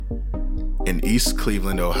In East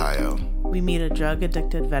Cleveland, Ohio, we meet a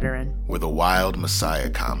drug-addicted veteran with a wild messiah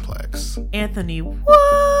complex. Anthony, what?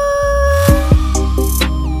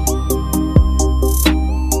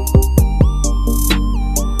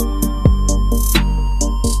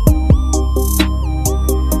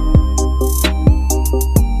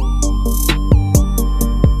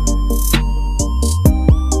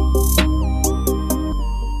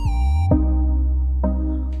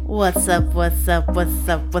 What's up, what's up, what's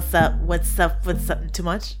up, what's up, what's up, what's up? Too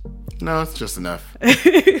much? No, it's just enough.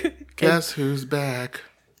 Guess who's back?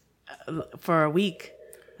 For a week.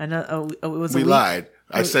 I know it was we a week. lied.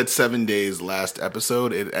 I said 7 days last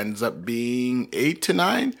episode. It ends up being 8 to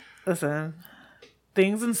 9. Listen,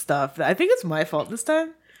 things and stuff. I think it's my fault this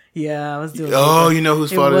time. Yeah, I was doing Oh, paper. you know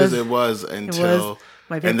whose fault it is? It was until...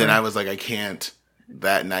 my and then paper. I was like, I can't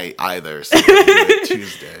that night either. So we'll do it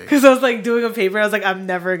Tuesday. Because I was like doing a paper. I was like, I'm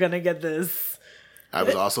never going to get this. I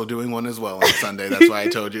was also doing one as well on Sunday. That's why I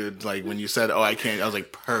told you, like, when you said, oh, I can't, I was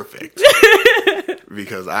like, perfect.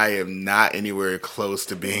 Because I am not anywhere close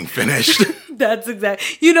to being finished. That's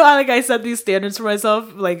exactly. You know, I set these standards for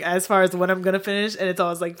myself, like, as far as when I'm going to finish, and it's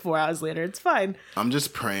always like 4 hours later. It's fine. I'm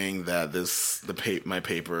just praying that my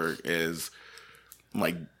paper is,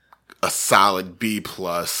 like, a solid B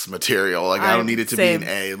plus material. Like, I don't need it to be an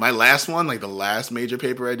A. My last one, like, the last major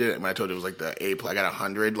paper I did, when I told you it was, like, the A plus, I got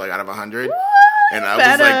 100, like, out of 100. And I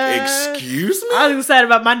was like, excuse me? I was excited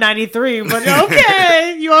about my 93, but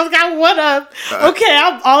okay, you always got one up. Okay,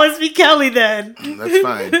 I'll always be Kelly then. That's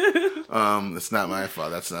fine. It's not my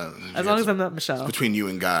fault. That's not... As long as I'm not Michelle. Between you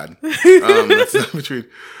and God. That's not between...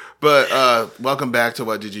 But welcome back to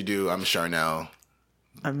What Did You Do? I'm Charnel.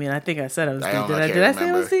 I mean, I think I said I was D. Did I say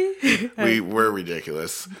I was D? We were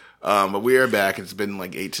ridiculous. But we are back. It's been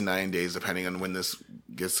like 8 to 9 days, depending on when this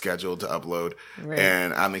gets scheduled to upload. Right.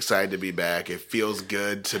 And I'm excited to be back. It feels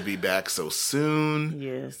good to be back so soon.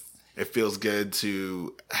 Yes. It feels good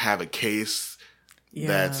to have a case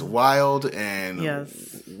that's wild and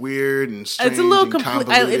weird and strange. It's a little complete.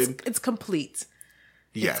 It's complete.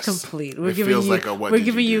 Yes. It's complete. It feels like a What Did You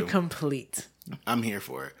Do? We're giving you complete. I'm here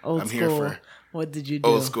for it. Old I'm school. here for What did you do?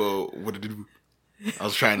 Old school. What did you do? I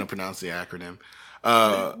was trying to pronounce the acronym.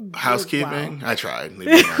 Housekeeping. Wow. I tried.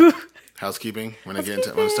 Housekeeping. When I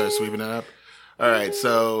start sweeping it up. All right,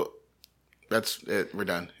 so that's it. We're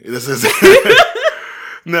done. This is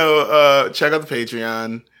no. Check out the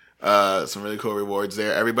Patreon. Some really cool rewards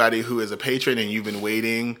there. Everybody who is a patron and you've been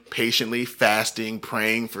waiting patiently, fasting,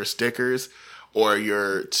 praying for stickers or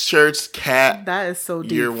your shirts, cat. That is so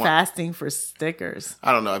deep. Fasting for stickers.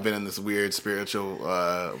 I don't know. I've been in this weird spiritual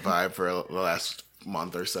vibe for the last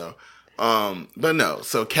month or so. But no,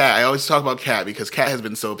 so Kat, I always talk about Kat because Kat has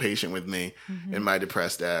been so patient with me in my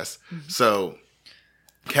depressed ass. So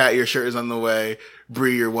Kat, your shirt is on the way.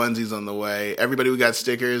 Bree, your onesie's on the way. Everybody who got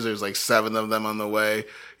stickers, there's like 7 of them on the way.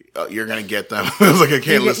 You're going to get them. I was like, I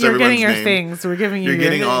can't list everyone's name. You're getting your things. We're giving you You're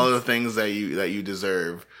getting things. all of the things that you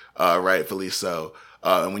deserve, rightfully so.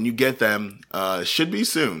 And when you get them, should be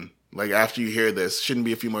soon. Like after you hear this, shouldn't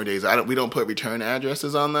be a few more days. We don't put return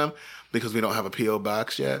addresses on them because we don't have a P.O.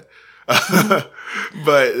 box yet. But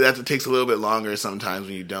it takes a little bit longer sometimes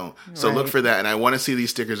when you don't. So look for that. And I want to see these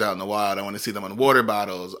stickers out in the wild. I want to see them on water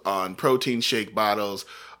bottles, on protein shake bottles,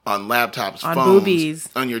 on laptops, on phones, boobies,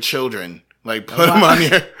 on your children. Like put them on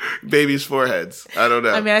your babies' foreheads. I don't know.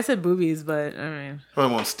 I mean, I said boobies, but I mean, well,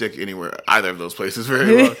 it won't stick anywhere either of those places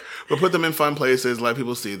very long. But put them in fun places. Let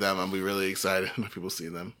people see them. I'll be really excited when people see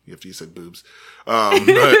them. After you said boobs, but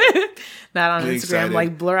not on Instagram. Excited.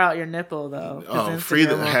 Like blur out your nipple though. Free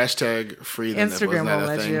the hashtag. Free the nipple. Instagram won't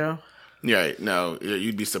let you. Yeah, no,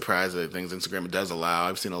 you'd be surprised at things Instagram does allow.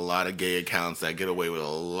 I've seen a lot of gay accounts that get away with a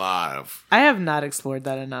lot of... I have not explored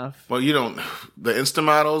that enough. Well, you don't... The Insta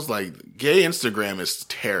models, like, gay Instagram is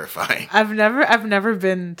terrifying. I've never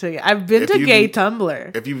been to... I've been to gay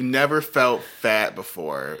Tumblr. If you've never felt fat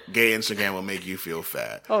before, gay Instagram will make you feel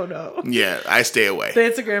fat. Oh, no. Yeah, I stay away. The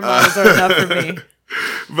Instagram models are enough for me.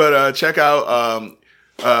 But check out...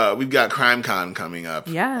 we've got CrimeCon coming up.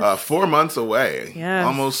 Yeah. 4 months away. Yeah.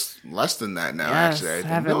 Almost less than that now, yes. actually. I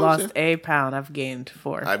haven't lost a pound. I've gained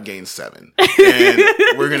 4. I've gained 7. And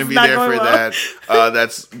we're going to be there for that.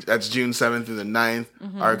 That's June 7th through the 9th.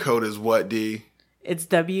 Mm-hmm. Our code is what, D? It's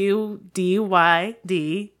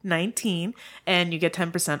WDYD19, and you get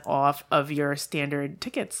 10% off of your standard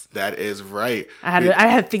tickets. That is right. I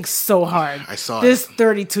had to think so hard. I saw this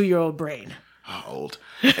 32-year-old brain. Old.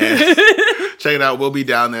 And check it out. We'll be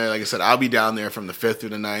down there. Like I said, I'll be down there from the 5th through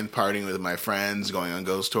the 9th, partying with my friends, going on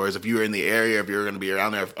ghost tours. If you're in the area, if you're going to be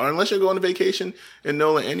around there, or unless you're going to vacation in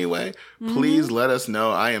NOLA anyway, please let us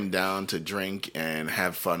know. I am down to drink and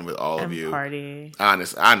have fun with all of you. Party.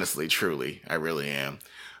 Honestly, truly, I really am.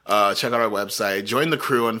 Check out our website. Join the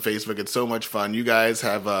crew on Facebook. It's so much fun. You guys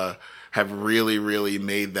have really, really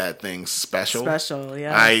made that thing special. Special,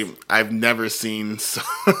 yeah. I've never seen so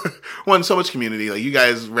much community. Like, you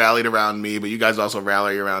guys rallied around me, but you guys also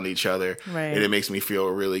rally around each other. Right. And it makes me feel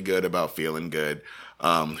really good about feeling good.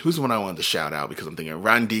 Who's the one I wanted to shout out? Because I'm thinking,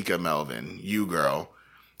 Rondika Melvin, you girl.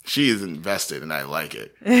 She is invested, and I like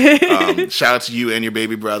it. Shout out to you and your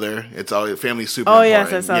baby brother. It's all family super important.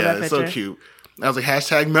 Yes, I saw that picture. It's so cute. I was like,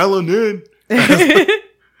 #melanin.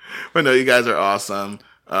 But no, you guys are awesome.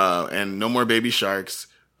 And no more baby sharks.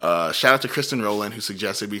 Shout out to Kristen Rowland, who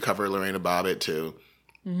suggested we cover Lorena Bobbitt too.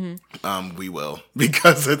 Mm-hmm. We will,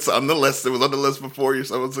 because it's on the list. It was on the list before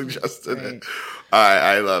someone suggested it.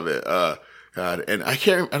 I love it. God, and I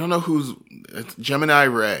don't know it's Gemini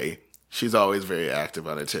Ray. She's always very active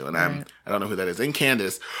on it too. And I don't know who that is. And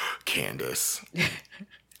Candace.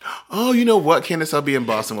 Oh, you know what, Candace? I'll be in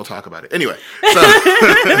Boston. We'll talk about it. Anyway, so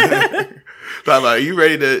are you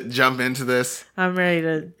ready to jump into this? I'm ready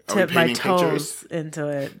to tip my toes into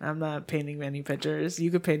it. I'm not painting any pictures.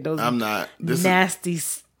 You could paint those. I'm not. Nasty,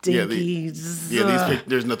 stinky.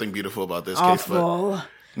 There's nothing beautiful about this awful case,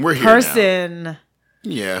 but we're here person. Now.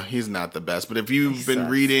 Yeah, he's not the best. But if you've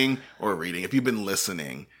been if you've been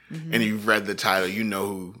listening, and you've read the title, you know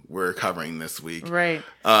who we're covering this week. Right.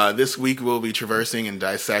 This week we'll be traversing and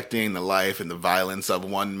dissecting the life and the violence of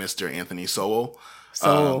one Mr. Anthony Sowell.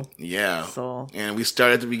 Soul. And we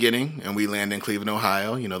start at the beginning, and we land in Cleveland,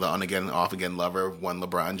 Ohio. You know, the on-again, off-again lover of one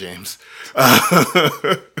LeBron James.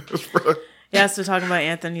 Yes, we're talking about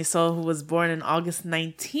Anthony Sowell, who was born in August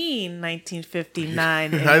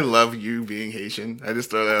 1959. I love you being Haitian. I just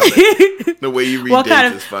throw that out there. The way you read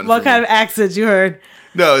dates is fun. What kind of accent you heard?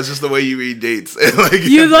 No, it's just the way you read dates.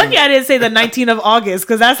 You lucky I didn't say the 19th of August,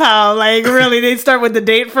 because that's how, really, they start with the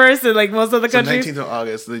date first in, most of the countries. 19th of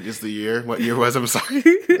August is the year. What year was it? I'm sorry.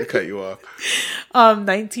 I cut you off.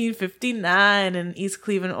 1959 in East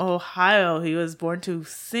Cleveland, Ohio. He was born to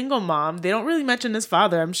single mom. They don't really mention his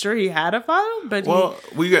father. I'm sure he had a father, but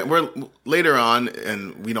we're later on,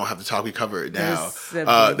 and we don't have to talk. We cover it now.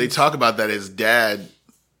 They talk about that his dad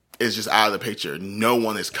is just out of the picture. No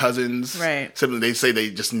one, his cousins, right? Simply, they say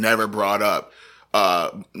they just never brought up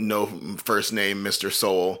no first name Mr.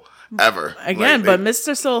 Sowell ever. Again, but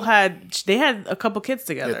Mr. Sowell had a couple kids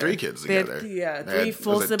together. They had 3 kids together. Three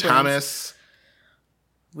full siblings. Thomas.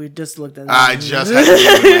 We just looked at that. I just had to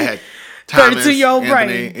in my head. Thomas, 32-year-old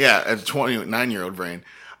Anthony, brain. Yeah, a 29-year-old brain.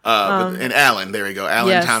 And Alan, there we go. Alan,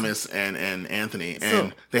 yes. Thomas, and Anthony.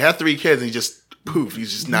 And they had 3 kids, and he just poof.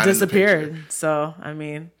 He's just not disappeared. In the picture. So, I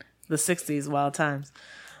mean, the 60s, wild times.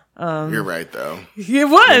 You're right, though. It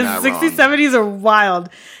was. 60s, 70s are wild.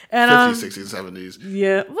 And 50s, 60s, 70s.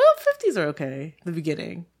 Yeah. Well, 50s are okay. The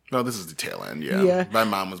beginning. No, this is the tail end, yeah. My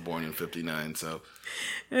mom was born in 59, so.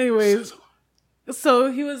 Anyways.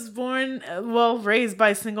 So he was raised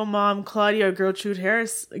by single mom Claudia Gertrude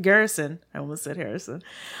Garrison. I almost said Harrison.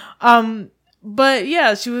 But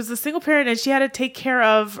yeah, she was a single parent, and she had to take care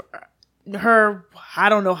of her, I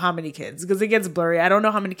don't know how many kids, because it gets blurry. I don't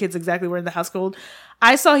know how many kids exactly were in the household.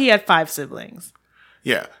 I saw he had 5 siblings.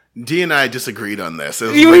 Yeah. Dee and I disagreed on this.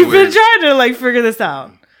 We've been trying to figure this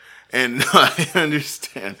out. And I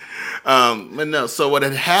understand. But no, so what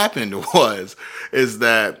had happened is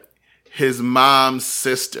that his mom's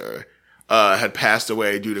sister had passed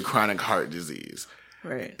away due to chronic heart disease.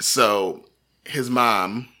 Right. So his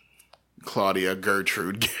mom, Claudia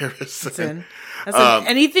Gertrude Garrison.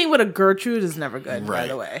 Anything with a Gertrude is never good, right. By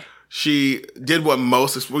the way. She did what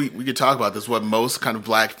most, we could talk about this, what most kind of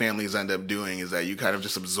black families end up doing is that you kind of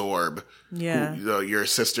just absorb your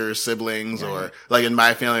sister's siblings, or like in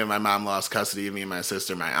my family, my mom lost custody of me and my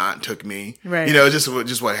sister, my aunt took me, right.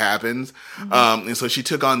 Just what happens. Mm-hmm. And so she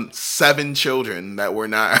took on 7 children that were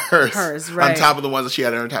not hers, right. on top of the ones that she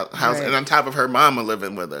had in her house, right. And on top of her mama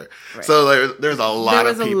living with her. Right. So there's a lot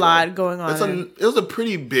of people. There was a lot going on. It was a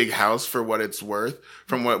pretty big house for what it's worth,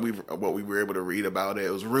 from what we were able to read about it.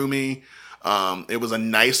 It was roomy. It was a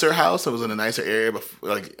nicer house. It was in a nicer area, but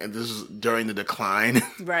and this was during the decline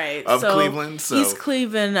right. of Cleveland. So East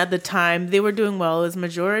Cleveland at the time, they were doing well. It was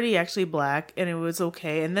majority actually black, and it was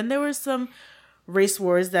okay. And then there were some race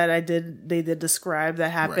wars that they did describe that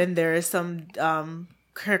happened. Right. There is some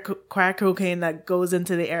crack cocaine that goes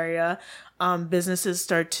into the area, businesses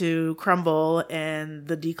start to crumble and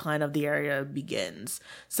the decline of the area begins.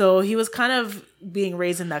 So he was kind of being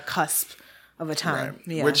raised in that cusp of a time.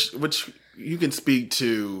 Right. Yeah. Which you can speak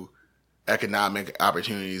to economic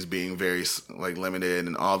opportunities being very like limited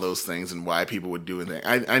and all those things and why people would do anything.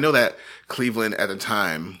 I know that Cleveland at the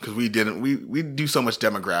time, because we do so much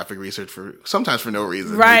demographic research sometimes for no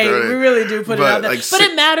reason. Right. We really do put it out there. Like, but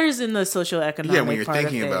it matters in the socioeconomic yeah, when you're part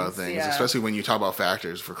thinking of about things, yeah. especially when you talk about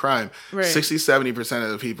factors for crime, Right. 60-70%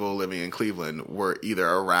 of the people living in Cleveland were either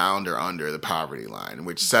around or under the poverty line,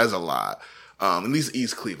 which says a lot. At least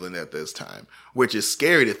East Cleveland at this time, which is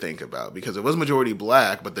scary to think about because it was majority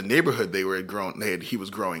black, but the neighborhood he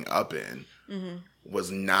was growing up in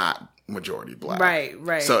was not majority black.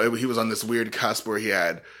 Right. So he was on this weird cusp where he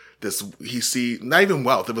had not even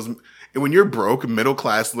wealth. It was, when you're broke, middle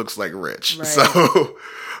class looks like rich. Right.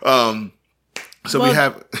 So we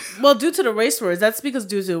have... well, due to the race wars, that's because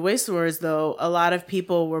due to the race wars, though, a lot of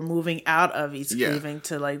people were moving out of East Cleveland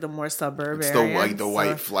to like the more suburb areas. It's the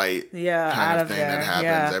white flight kind of thing that happens.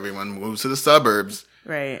 Yeah. Everyone moves to the suburbs.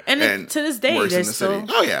 Right. And to this day, there's still...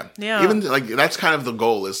 Oh, yeah. Even like that's kind of the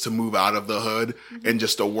goal, is to move out of the hood and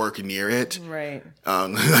just to work near it. Right.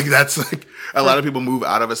 Like that's like a lot of people move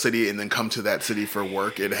out of a city and then come to that city for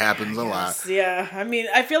work. It happens a lot. Yeah. I mean,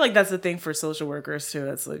 I feel like that's the thing for social workers too.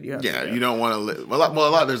 That's what you have to do. You don't want to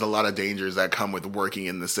live... there's a lot of dangers that come with working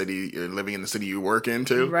in the city or living in the city you work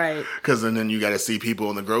into. Right. Because then you got to see people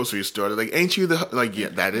in the grocery store. They're like, ain't you yeah,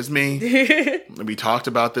 that is me. We talked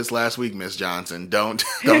about this last week, Miss Johnson. Don't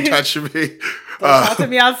touch me. Don't talk to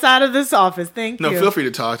me outside of this office. Thank you. No, feel free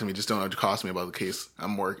to talk to me. Just don't have to cost me about the case.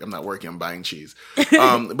 I'm not working. I'm buying cheese.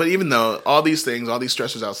 But even though all these things, all these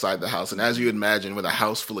stressors outside the house, and as you imagine, with a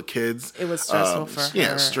house full of kids, it was stressful for her.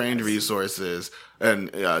 Yeah, strained resources, and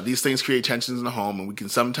these things create tensions in the home, and we can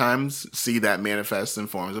sometimes see that manifest in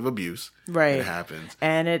forms of abuse. Right, it happens,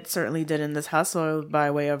 and it certainly did in this household by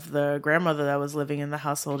way of the grandmother that was living in the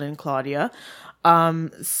household in Claudia.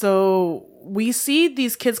 So we see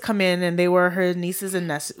these kids come in, and they were her nieces and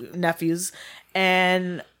nephews,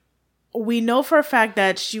 and we know for a fact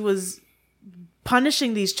that she was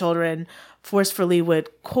punishing these children forcefully with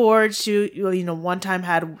cords. She, one time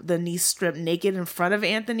had the niece stripped naked in front of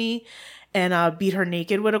Anthony and beat her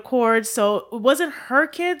naked with a cord. So it wasn't her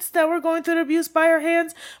kids that were going through the abuse by her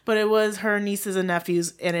hands, but it was her nieces and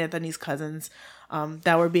nephews and Anthony's cousins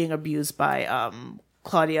that were being abused by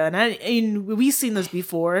Claudia. And we've seen this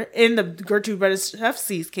before in the Gertrude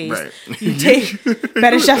Bereshevsky's case. Right. You take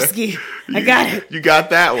Bereshevsky. I got it. You got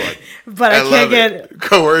that one. But I can't get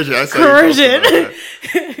coercion. Coercion.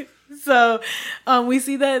 So we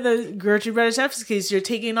see that the Gertrude Bereshevsky case, you're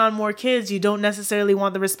taking on more kids. You don't necessarily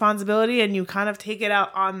want the responsibility, and you kind of take it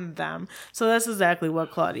out on them. So that's exactly what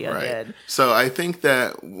Claudia did. So I think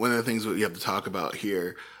that one of the things that you have to talk about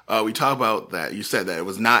here, we talk about that. You said that it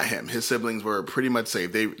was not him. His siblings were pretty much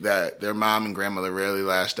safe. That their mom and grandmother rarely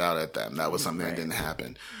lashed out at them. That was something that didn't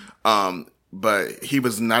happen. But he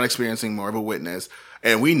was not experiencing more of a witness.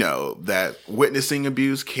 And we know that witnessing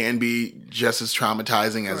abuse can be just as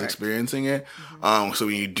traumatizing as experiencing it. So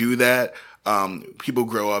when you do that, people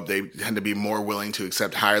grow up, they tend to be more willing to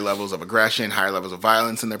accept higher levels of aggression, higher levels of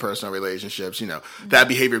violence in their personal relationships. That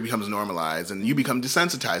behavior becomes normalized and you become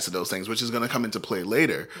desensitized to those things, which is going to come into play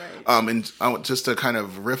later. Right. And just to kind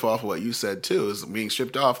of riff off of what you said too, is being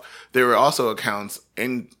stripped off. There were also accounts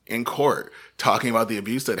in court talking about the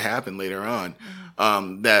abuse that happened later on,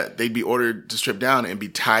 that they'd be ordered to strip down and be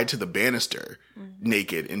tied to the banister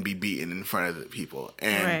naked and be beaten in front of the people.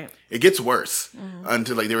 And it gets worse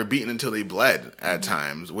until they were beaten until they bled at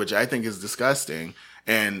times, which I think is disgusting.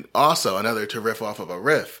 And also another to riff off of a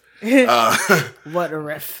riff. What a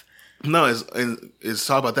riff. No, it's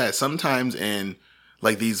talk about that. Sometimes in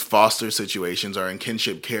like these foster situations or in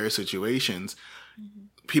kinship care situations,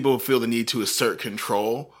 people feel the need to assert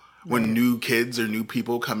control when new kids or new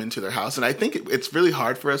people come into their house. And I think it's really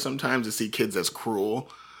hard for us sometimes to see kids as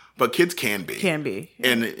cruel, but kids can be. Yeah.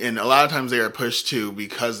 And a lot of times they are pushed to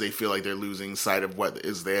because they feel like they're losing sight of what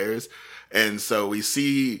is theirs. And so we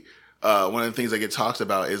see one of the things that get talked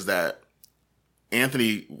about is that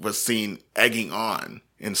Anthony was seen egging on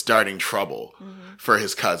and starting trouble for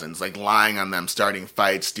his cousins, like lying on them, starting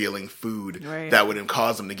fights, stealing food that would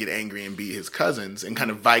cause him to get angry and beat his cousins, and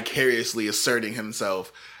kind of vicariously asserting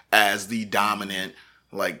himself as the dominant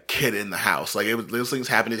like kid in the house. Like those things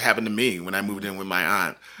happened. It happened to me when I moved in with my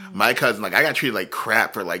aunt. My cousin, like I got treated like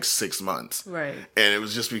crap for like 6 months. Right. And it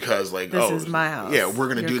was just because like, this is my house. Yeah,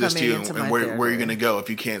 we're going to do this to you. And where are you going to go if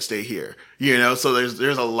you can't stay here? So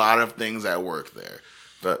there's a lot of things at work there.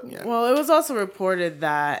 But yeah. Well, it was also reported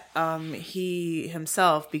that he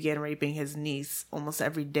himself began raping his niece almost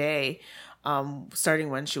every day, starting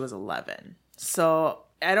when she was 11. So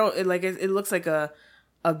I don't it looks like a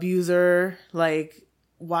abuser, like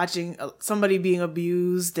watching somebody being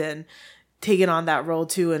abused and taking on that role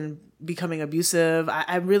too and becoming abusive.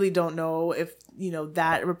 I really don't know if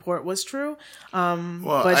that report was true.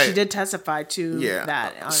 But she did testify to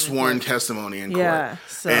that sworn testimony in court.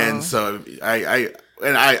 So I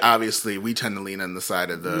obviously we tend to lean on the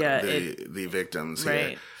side of the victims here.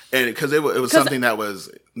 Right. And because it was something that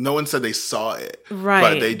was, no one said they saw it, right?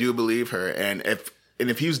 But they do believe her. And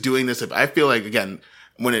if he was doing this, if I feel like, again,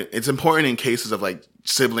 when it's important in cases of like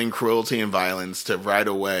sibling cruelty and violence to right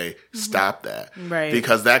away stop that, right?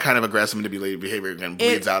 Because that kind of aggressive manipulative behavior again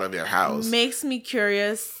bleeds out of their house. Makes me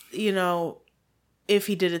curious, if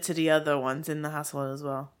he did it to the other ones in the household as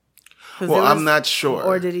well. Well, I'm not sure.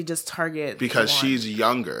 Or did he just target? Because she's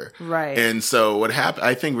younger, right? And so what happened?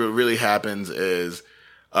 I think what really happens is,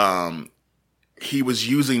 he was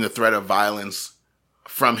using the threat of violence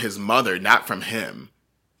from his mother, not from him,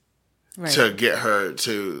 right, to get her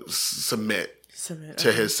to submit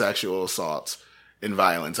to his sexual assaults and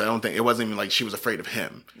violence. I don't think it wasn't even like she was afraid of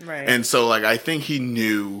him, right? And so, like, I think he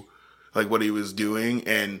knew like what he was doing.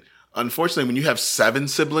 And unfortunately, when you have 7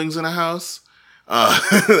 siblings in a house,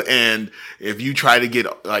 and if you try to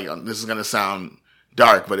get, like, this is gonna sound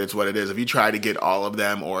dark, but it's what it is. If you try to get all of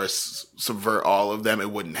them or subvert all of them, it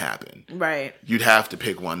wouldn't happen. Right. You'd have to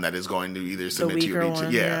pick one that is going to either submit to you or one,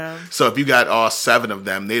 yeah. So if you got all 7 of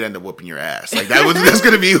them, they'd end up whooping your ass. Like that's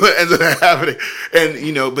going to be what ends up happening.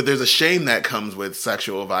 And but there's a shame that comes with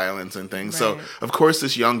sexual violence and things. Right. So of course,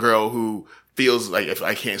 this young girl who feels like, if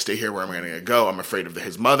I can't stay here, where am I going to go? I'm afraid of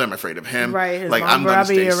his mother. I'm afraid of him. Right. His like mom I'm going to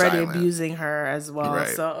stay already silent. Abusing her as well.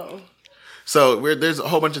 Right. So there's a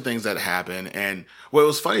whole bunch of things that happen. And what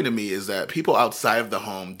was funny to me is that people outside of the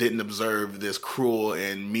home didn't observe this cruel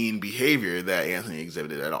and mean behavior that Anthony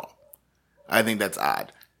exhibited at all. I think that's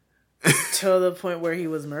odd. To the point where he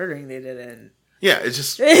was murdering, they didn't. Yeah, it's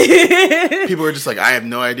just people are just like, I have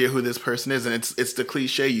no idea who this person is. And it's the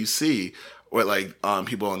cliche you see with like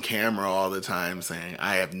people on camera all the time saying,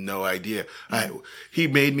 I have no idea. He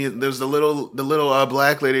made me, there's the little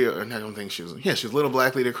black lady, or I don't think she was a little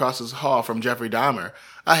black lady across this hall from Jeffrey Dahmer.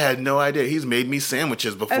 I had no idea. He's made me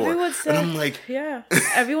sandwiches before. Everyone said, and I'm like, yeah.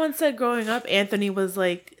 Everyone said growing up, Anthony was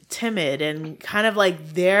like timid and kind of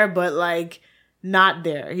like there, but like not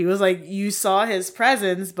there. He was like, you saw his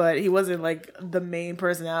presence, but he wasn't like the main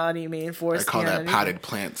personality, main force. I call that potted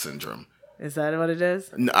plant syndrome. Is that what it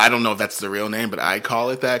is? No, I don't know if that's the real name, but I call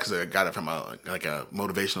it that because I got it from a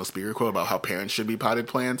motivational speaker quote about how parents should be potted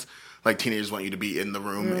plants. Like teenagers want you to be in the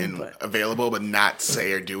room and available, but not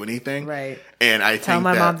say or do anything. Right. And I tell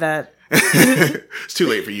my mom that. It's too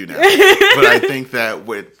late for you now. But I think that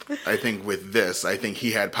with this, I think he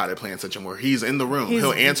had potted plant syndrome where he's in the room.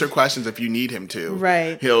 He'll answer questions if you need him to.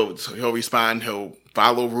 Right. He'll respond. He'll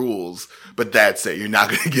follow rules, but that's it. You're not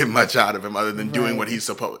going to get much out of him other than doing what he's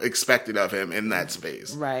expected of him in that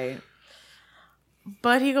space. Right.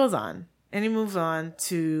 But he goes on and he moves on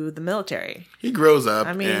to the military. He grows up.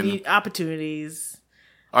 I mean, opportunities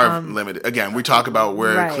are limited. Again, we talk about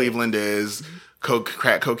where Cleveland is.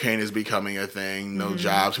 Crack cocaine is becoming a thing. No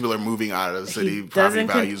jobs. People are moving out of the city. Property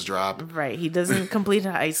values drop. Right. He doesn't complete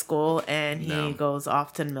high school, and he goes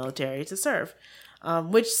off to the military to serve,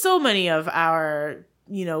 which so many of our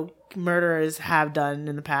murderers have done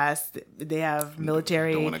in the past. They have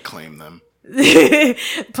military. Don't want to claim them.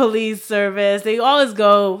 Police service. They always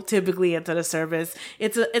go typically into the service.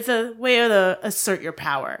 It's a way to assert your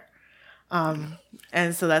power,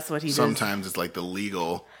 and so that's what he does. Sometimes it's like the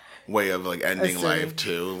legal way of like ending life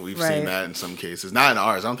too. We've seen that in some cases. Not in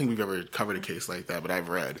ours. I don't think we've ever covered a case like that, but I've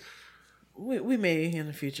read. We may in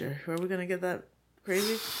the future. Are we gonna get that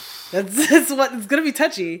crazy? That's what it's gonna be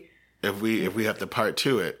touchy. If we have to part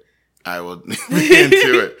to it, I will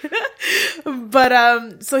into it.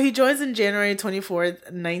 But so he joins in January 24th,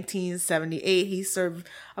 1978. He served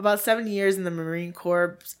about 7 years in the Marine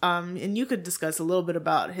Corps. And you could discuss a little bit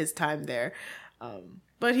about his time there.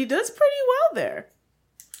 But he does pretty well there.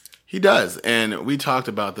 He does. And we talked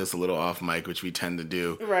about this a little off mic, which we tend to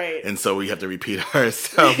do. Right. And so we have to repeat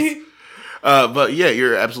ourselves. But yeah,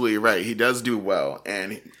 you're absolutely right. He does do well.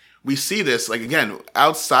 And we see this, like, again,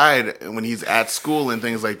 outside when he's at school and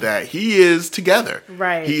things like that, he is together.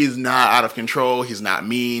 Right. He's not out of control. He's not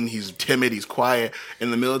mean. He's timid. He's quiet.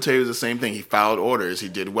 In the military, it was the same thing. He followed orders. He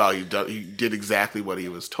did well. He did exactly what he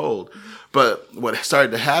was told. But what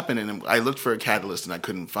started to happen, and I looked for a catalyst and I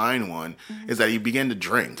couldn't find one, is that he began to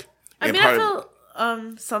drink. I feel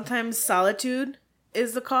sometimes solitude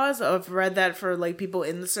is the cause. I've read that for like people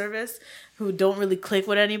in the service who don't really click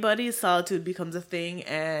with anybody, solitude becomes a thing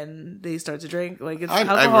and they start to drink. Like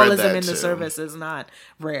alcoholism in the service is not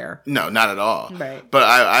rare. No, not at all. Right. But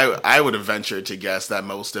I would have ventured to guess that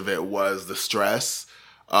most of it was the stress,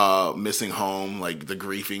 missing home, like the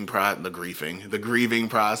grieving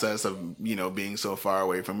process of, you know, being so far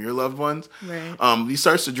away from your loved ones. Right. He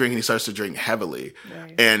starts to drink, and he starts to drink heavily.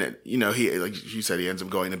 Right. And, you know, he, like you said, he ends up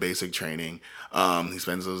going to basic training. He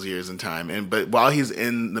spends those years in time. But while he's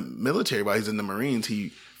in the military, while he's in the Marines,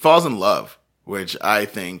 he falls in love, which I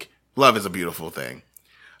think love is a beautiful thing.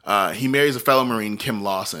 He marries a fellow Marine, Kim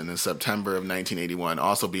Lawson, in September of 1981.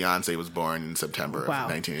 Also, Beyonce was born in September of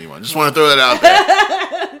 1981. Just want to throw that out there.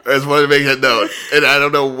 I just wanted to make that note. And I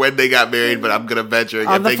don't know when they got married, but I'm going to venture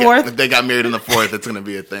if they got married on the 4th, it's going to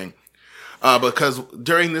be a thing. Because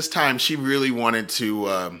during this time, she really wanted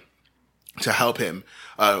to help him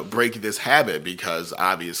break this habit, because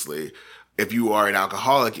obviously, if you are an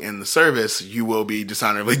alcoholic in the service, you will be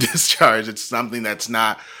dishonorably discharged. It's something that's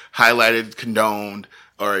not highlighted, condoned,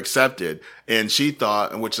 or accepted. And she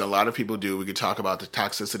thought, which a lot of people do, we could talk about the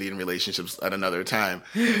toxicity in relationships at another time.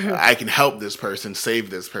 I can help this person,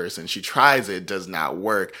 save this person. She tries it, does not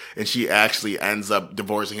work. And she actually ends up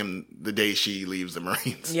divorcing him the day she leaves the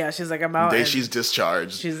Marines. Yeah, she's like, I'm out. The day she's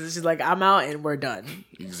discharged. She's like, I'm out and we're done.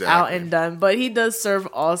 Exactly. Out and done. But he does serve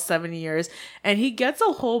all 7 years and he gets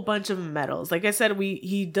a whole bunch of medals. Like I said,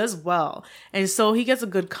 he does well. And so he gets a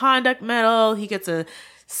good conduct medal. He gets a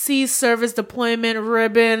Sea Service Deployment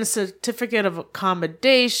Ribbon, Certificate of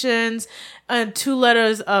Accommodations, and 2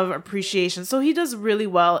 letters of appreciation. So he does really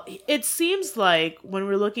well. It seems like when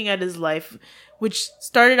we're looking at his life, which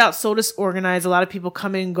started out so disorganized, a lot of people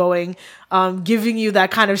coming and going, giving you that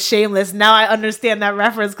kind of Shameless. Now I understand that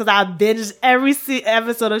reference because I binged every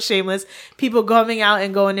episode of Shameless. People coming out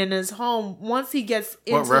and going in his home. Once he gets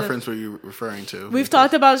into... What reference were you referring to? We've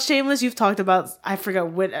talked about Shameless. You've talked about... I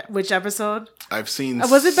forget which episode. I've seen...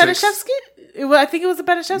 Was it Benishevsky? I think it was a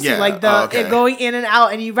Benishevsky. Yeah. Like it going in and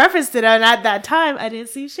out. And you referenced it. And at that time, I didn't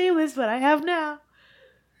see Shameless, but I have now.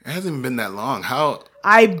 It hasn't even been that long. How...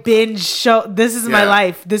 I binge show. This is my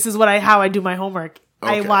life. This is how I do my homework.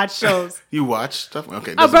 Okay. I watch shows. You watch stuff?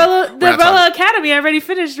 Okay. The Umbrella Academy. I already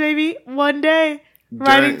finished, baby. One day.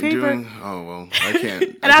 Writing paper. Oh, well, I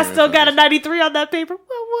can't. And I still got a 93 on that paper.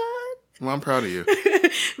 What? Well, I'm proud of you.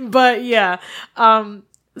 But yeah.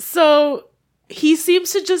 So he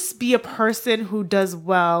seems to just be a person who does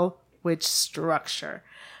well with structure.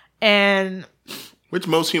 And... which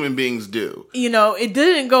most human beings do. You know, it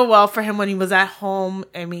didn't go well for him when he was at home.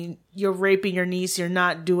 I mean, you're raping your niece. You're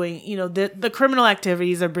not doing, you know, the criminal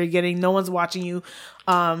activities are beginning. No one's watching you.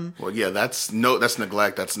 Well, yeah, that's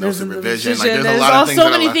neglect. That's no supervision. Like, there's a lot of things. So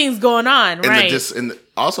many things going on, right? And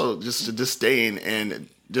also just a disdain and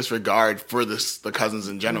disregard for the cousins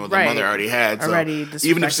in general. The mother already had. So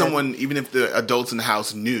even if the adults in the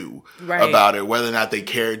house knew about it, whether or not they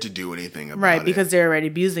cared to do anything about it. Because they're already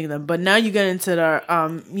abusing them. But now you get into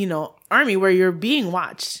the, army where you're being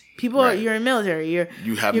watched. You're in military.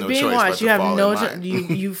 You have no choice but to fall in line.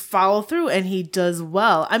 You follow through, and he does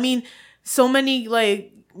well. I mean, so many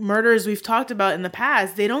like murders we've talked about in the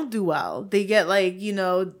past, they don't do well. They get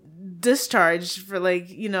discharged for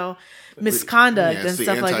misconduct and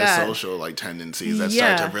stuff like that. The antisocial tendencies that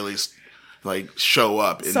start to really show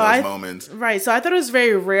up in those moments. Right. So I thought it was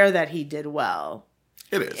very rare that he did well.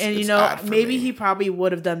 It is. And maybe he probably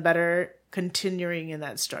would have done better continuing in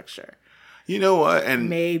that structure. You know what? And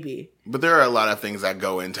maybe. But there are a lot of things that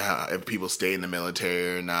go into how if people stay in the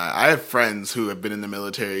military or not. I have friends who have been in the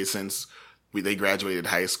military since they graduated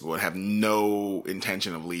high school and have no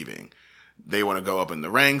intention of leaving. They want to go up in the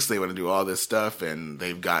ranks. They want to do all this stuff, and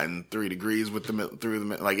they've gotten 3 degrees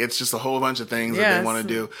it's just a whole bunch of things that they want to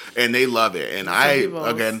do, and they love it. And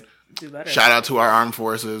shout out to our armed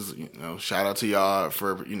forces. Shout out to y'all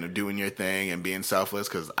for doing your thing and being selfless,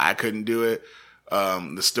 because I couldn't do it.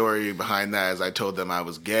 The story behind that is I told them I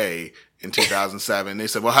was gay in 2007. They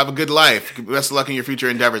said, "Well, have a good life. Best of luck in your future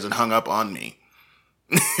endeavors," and hung up on me.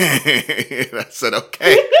 I said,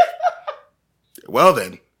 "Okay." Well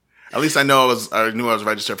then. At least I knew I was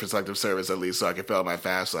registered for selective service, at least, so I could fail my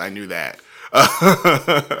FAFSA. So I knew that.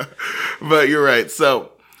 But you're right.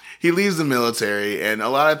 So he leaves the military, and a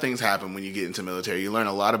lot of things happen when you get into military. You learn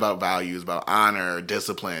a lot about values, about honor,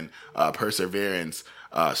 discipline, perseverance,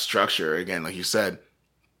 structure, again, like you said.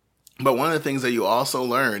 But one of the things that you also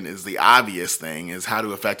learn is the obvious thing is how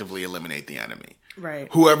to effectively eliminate the enemy. Right.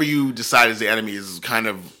 Whoever you decide is the enemy is kind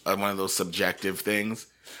of one of those subjective things.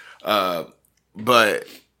 But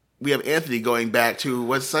we have Anthony going back to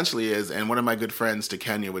what essentially is, and one of my good friends to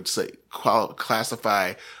Kenya would say,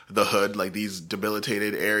 classify the hood, like these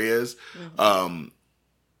debilitated areas, or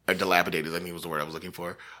dilapidated, I think was the word I was looking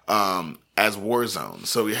for, as war zones.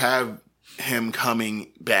 So we have him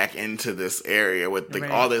coming back into this area with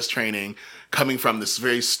all this training, coming from this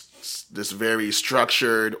very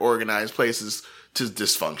structured, organized places to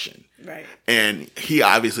dysfunction. Right. And he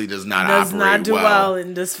obviously does not do well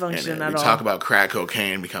in dysfunction at all. We talk about crack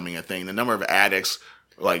cocaine becoming a thing. The number of addicts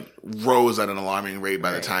rose at an alarming rate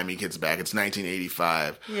by the time he gets back. It's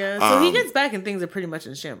 1985. Yeah, so he gets back and things are pretty much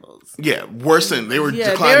in shambles. Yeah, worse than they were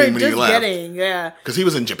declining when he left. Yeah, because he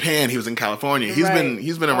was in Japan, he was in California. He's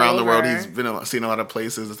been around the world. He's been seen a lot of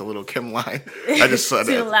places. It's a little Kim line. I just saw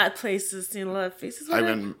seen a lot of places, seen a lot of faces. I've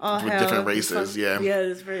been with different races. Yeah,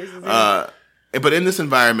 there's races. Yeah. But in this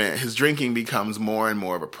environment, his drinking becomes more and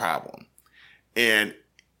more of a problem, and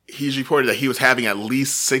he's reported that he was having at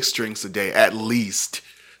least 6 drinks a day, at least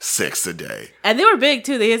 6 a day. And they were big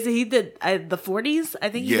too. He did the 40s. I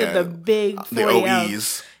think he did the big 40 the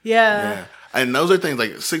OEs. Yeah. And those are things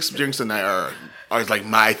like 6 drinks a night are like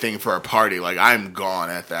my thing for a party. Like I'm gone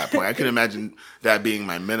at that point. I can imagine that being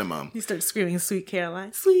my minimum. You start screaming "Sweet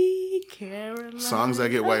Caroline, Sweet Caroline." Songs that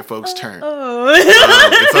get white folks turned.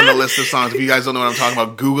 It's on the list of songs. If you guys don't know what I'm talking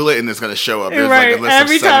about, Google it and it's going to show up. There's like a list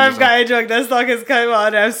every of time I've gotten drunk, that song has come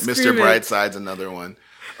on. I'm Mr. Brightside's another one.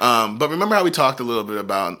 But remember how we talked a little bit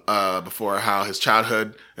about before how his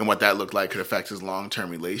childhood and what that looked like could affect his long-term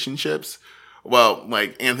relationships? Well,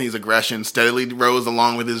 Anthony's aggression steadily rose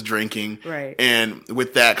along with his drinking. Right. And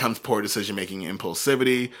with that comes poor decision-making and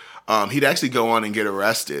impulsivity. He'd actually go on and get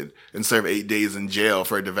arrested and serve 8 days in jail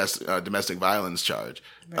for a domestic violence charge,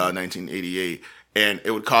 1988. And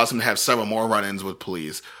it would cause him to have several more run-ins with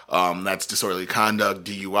police. That's disorderly conduct,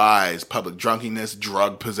 DUIs, public drunkenness,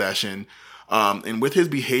 drug possession. And with his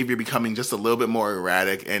behavior becoming just a little bit more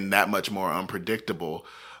erratic and that much more unpredictable,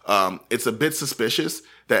 it's a bit suspicious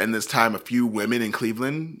that in this time a few women in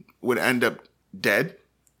Cleveland would end up dead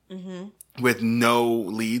with no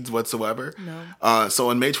leads whatsoever. No. So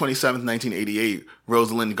on May 27th, 1988,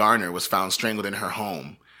 Rosalind Garner was found strangled in her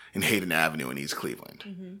home in Hayden Avenue in East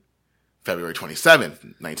Cleveland. February 27th,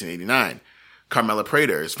 1989, Carmela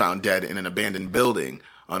Prater is found dead in an abandoned building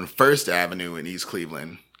on First Avenue in East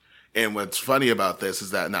Cleveland. And what's funny about this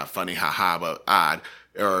is that, not funny, haha, but odd,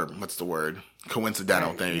 or what's the word?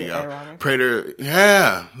 Coincidental. Right. There you go. Ironic. Prater,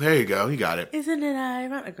 yeah, there you go. You got it. Isn't it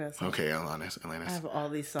ironic? Okay, Alanis. I have all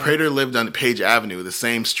these songs. Prater lived on Page Avenue, the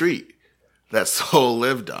same street that Soul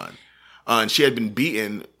lived on. And she had been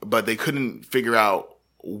beaten, but they couldn't figure out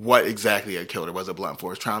what exactly had killed her. Was it blunt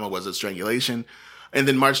force trauma? Was it strangulation? And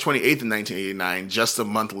then March 28th in 1989, just a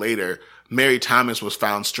month later, Mary Thomas was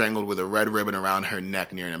found strangled with a red ribbon around her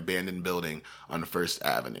neck near an abandoned building on First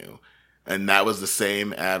Avenue. And that was the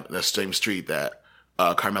same street that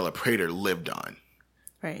Carmela Prater lived on.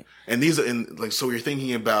 Right. And these are so you're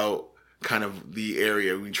thinking about kind of the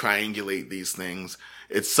area, we triangulate these things.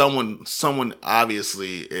 It's someone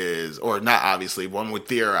obviously is, or not obviously, one would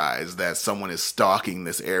theorize that someone is stalking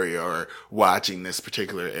this area or watching this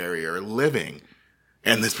particular area or living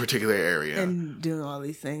in this particular area. And doing all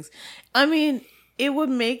these things. I mean, it would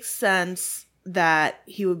make sense that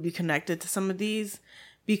he would be connected to some of these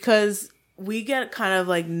because we get kind of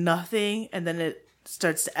like nothing and then it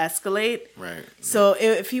starts to escalate. Right. So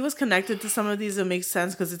if he was connected to some of these, it makes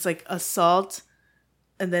sense because it's like assault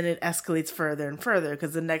and then it escalates further and further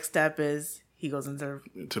because the next step is he goes into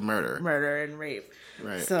murder and rape.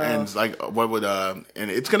 Right. So, and it's like, what would, and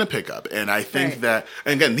it's going to pick up. And I think that,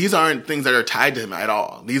 and again, these aren't things that are tied to him at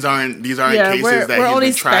all. These aren't cases that he's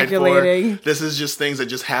been tried for. This is just things that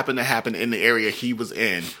just happened to happen in the area he was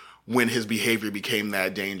in when his behavior became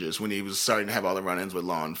that dangerous, when he was starting to have all the run-ins with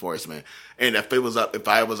law enforcement. And if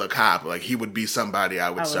I was a cop, like he would be somebody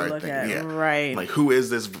I would start thinking, right. Like who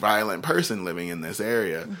is this violent person living in this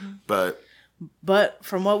area? Mm-hmm. But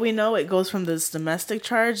from what we know, it goes from this domestic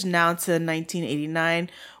charge now to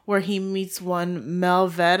 1989, where he meets one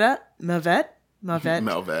Melvet.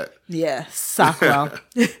 Yeah, Sockwell.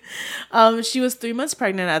 She was 3 months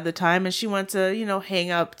pregnant at the time, and she went to,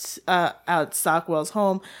 hang out at Sockwell's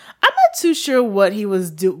home. I'm not too sure what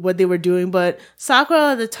what they were doing, but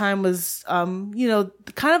Sockwell at the time was, kind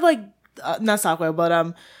of like not Sockwell,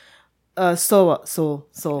 but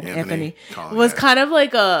Soul Anthony was kind of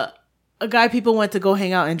like a guy people went to go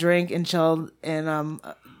hang out and drink and chill and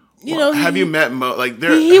have you met Mo? Like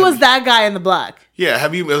he was that guy in the block. Yeah, I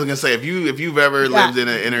was gonna say if you've ever lived in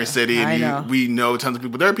an inner city and we know tons of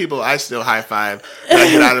people. There are people I still high five when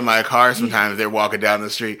I get out of my car. Sometimes they're walking down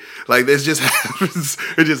the street. Like this just happens.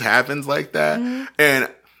 It just happens like that. Mm-hmm.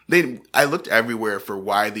 And I looked everywhere for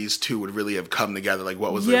why these two would really have come together. Like,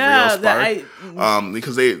 what was the real spark?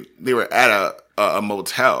 Because they were at a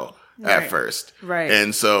motel at first. Right.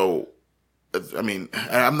 And so, I mean,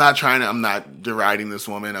 I'm not deriding this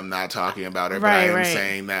woman. I'm not talking about her, but I am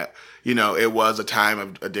saying that, you know, it was a time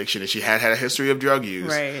of addiction and she had a history of drug use.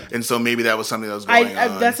 Right. And so maybe that was something that was going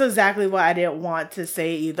on. That's exactly what I didn't want to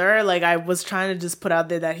say either. Like, I was trying to just put out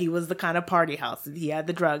there that he was the kind of party house. He had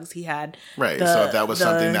the drugs. He had so if that was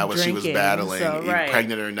something that she was battling,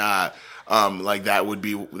 pregnant or not, like that would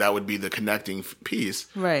be the connecting piece.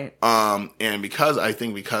 Right. And because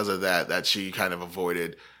of that she kind of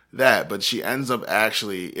avoided that, but she ends up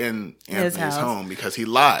actually in Anthony's home because he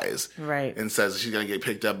lies. Right. And says she's going to get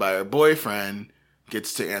picked up by her boyfriend,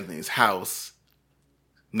 gets to Anthony's house.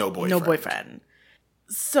 No boyfriend.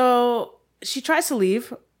 So she tries to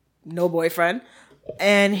leave. No boyfriend.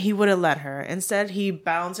 And he wouldn't let her. Instead, he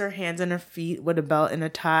bounds her hands and her feet with a belt and a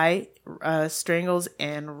tie, strangles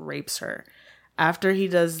and rapes her. After he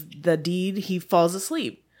does the deed, he falls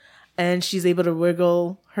asleep. And she's able to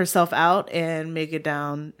wiggle herself out and make it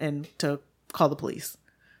down and to call the police.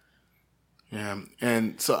 Yeah,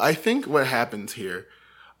 and so I think what happens here,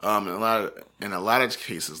 in a lot of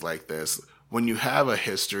cases like this, when you have a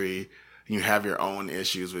history, and you have your own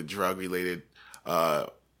issues with drug-related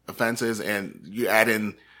offenses, and you add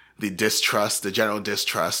in the general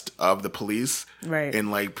distrust of the police, right,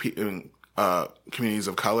 in communities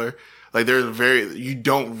of color. Like, you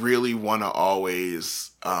don't really want to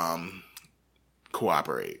always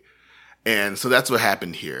cooperate. And so that's what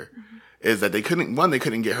happened here, is that they couldn't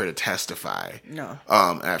get her to testify. No.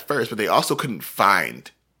 At first, but they also couldn't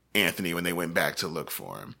find Anthony when they went back to look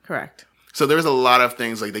for him. Correct. So there was a lot of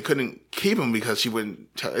things, like they couldn't keep him because she wouldn't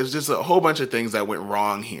it was just a whole bunch of things that went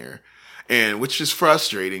wrong here. And which is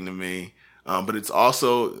frustrating to me. But it's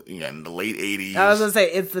also, in the late 80s. I was going to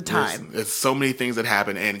say, it's the time. It's so many things that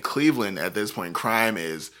happen. And Cleveland, at this point, crime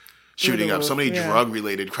is shooting up. So many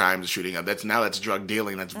drug-related crimes are shooting up. That's drug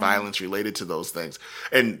dealing. That's violence related to those things.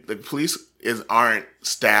 And the police aren't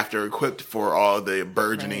staffed or equipped for all the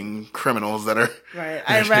burgeoning criminals that are. Right.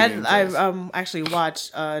 I actually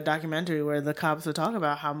watched a documentary where the cops were talking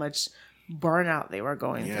about how much burnout they were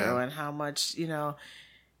going through and how much,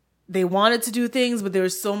 they wanted to do things, but there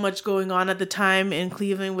was so much going on at the time in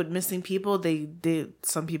Cleveland with missing people.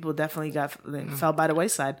 Some people definitely fell by the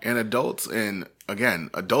wayside. And adults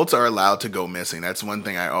are allowed to go missing. That's one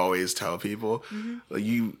thing I always tell people. Mm-hmm. Like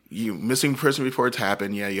you missing person reports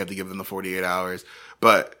happen. Yeah, you have to give them the 48 hours,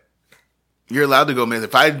 but you're allowed to go missing.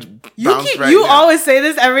 If you always say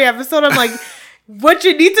this every episode. I'm like, what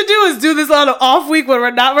you need to do is do this on an off week when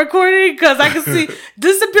we're not recording, because I can see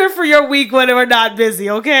disappear for your week when we're not busy,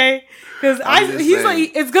 okay? Because he's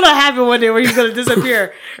like, it's gonna happen one day where he's gonna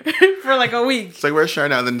disappear for like a week. It's like we're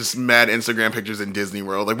sharing out then just mad Instagram pictures in Disney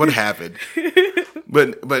World. Like, what happened?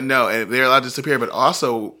 but no, and they're allowed to disappear. But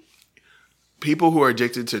also, people who are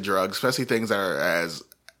addicted to drugs, especially things that are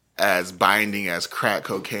as binding as crack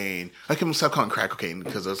cocaine. I can stop calling crack cocaine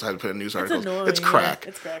because that's how to put in news articles. It's crack.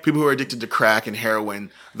 It's crack. People who are addicted to crack and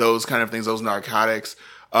heroin, those kind of things, those narcotics,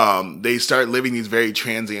 they start living these very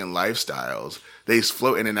transient lifestyles. They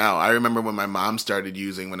float in and out. I remember when my mom started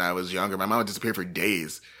using when I was younger, my mom would disappear for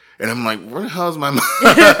days. And I'm like, where the hell is my mom?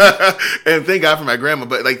 And thank God for my grandma.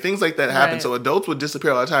 But like things like that happen. Right. So adults would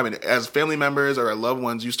disappear all the time. And as family members or loved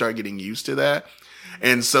ones, you start getting used to that.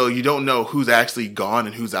 And so you don't know who's actually gone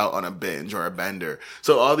and who's out on a binge or a bender.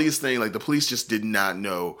 So all these things, like the police just did not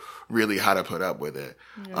know really how to put up with it.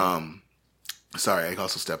 Yeah. Sorry, I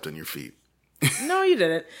also stepped on your feet. No, you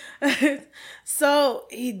didn't. So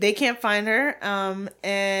they can't find her.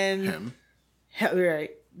 And him.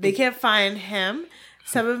 Right. They can't find him.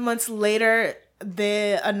 7 months later,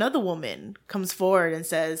 another woman comes forward and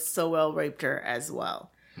says Sowell raped her as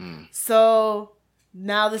well. So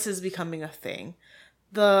now this is becoming a thing.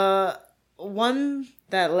 The one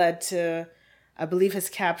that led to, I believe, his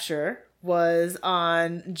capture was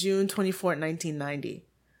on June 24th, 1990.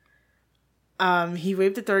 He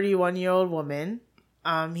raped a 31-year-old woman.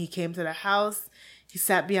 He came to the house. He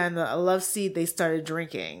sat behind a love seat. They started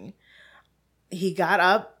drinking. He got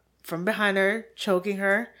up from behind her, choking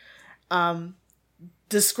her,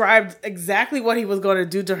 described exactly what he was going to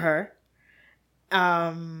do to her,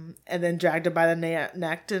 and then dragged her by the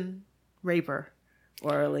neck and rape her.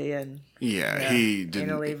 Orally and he didn't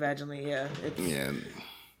anally, vaginally,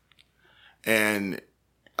 And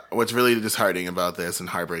what's really disheartening about this and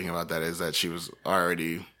heartbreaking about that is that she was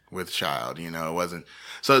already with child. It wasn't.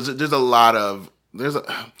 So there's a lot of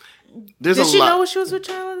Did she know she was with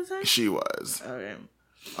child at the time? She was. Okay.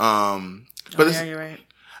 But you're right.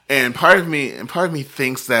 And part of me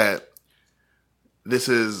thinks that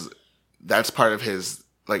that's part of his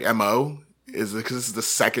like MO, is because this is the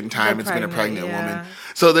second time it's been a pregnant woman.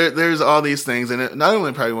 So there's all these things, and not only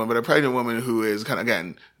a pregnant woman, but a pregnant woman who is kind of,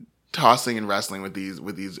 again, tossing and wrestling with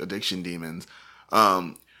these addiction demons.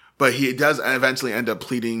 But he does eventually end up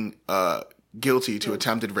pleading guilty to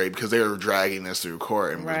attempted rape because they were dragging this through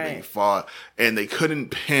court and was being fought, and they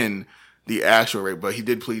couldn't pin the actual rape, but he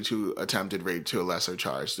did plead to attempted rape to a lesser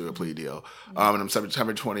charge through a plea deal. And on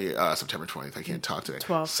September 20th, I can't talk today.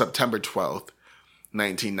 September 12th,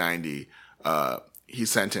 1990,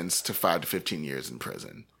 he's sentenced to 5 to 15 years in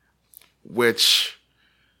prison, which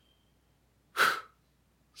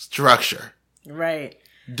structure. Right.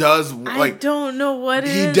 Does like I don't know what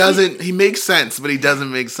it he is. doesn't he makes sense, but he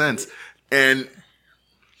doesn't make sense. And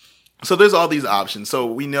so there's all these options. So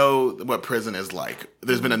we know what prison is like.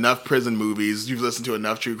 There's been enough prison movies. You've listened to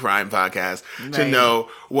enough true crime podcasts to know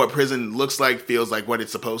what prison looks like, feels like, what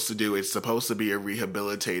it's supposed to do. It's supposed to be a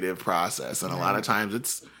rehabilitative process. And a lot of times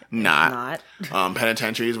it's not.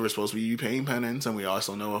 Penitentiaries were supposed to be you paying penance, and we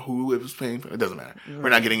also know who it was paying. It doesn't matter. We're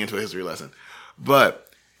not getting into a history lesson. But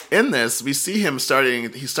in this, we see him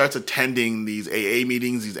he starts attending these AA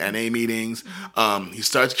meetings, these NA meetings. He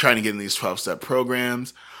starts trying to get in these 12-step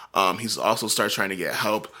programs. He's also starts trying to get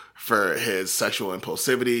help for his sexual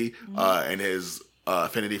impulsivity, and his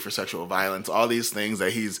affinity for sexual violence, all these things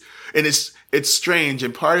that and it's strange.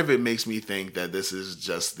 And part of it makes me think that this is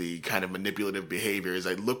just the kind of manipulative behavior, is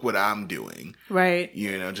like, look what I'm doing. Right.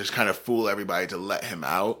 Just kind of fool everybody to let him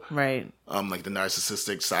out. Right. Like the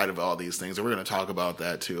narcissistic side of all these things. And we're going to talk about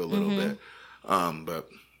that too a little bit. But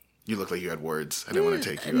you look like you had words. I didn't want to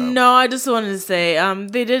take you out. No, I just wanted to say,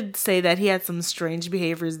 they did say that he had some strange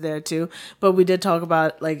behaviors there too, but we did talk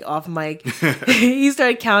about, like, off mic. He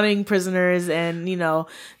started counting prisoners, and,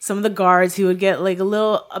 some of the guards, he would get, like, a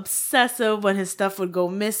little obsessive when his stuff would go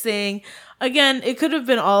missing. Again, it could have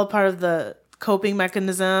been all part of the coping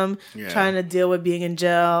mechanism, trying to deal with being in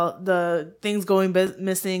jail. The things going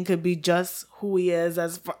missing could be just who he is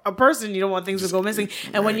as a person. You don't want things to go missing.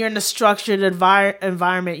 And when you're in a structured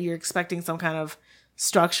environment, you're expecting some kind of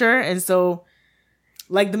structure. And so,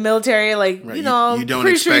 like the military, like, you don't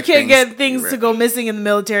pretty sure you can't get things to go missing in the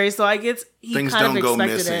military. So I guess things don't go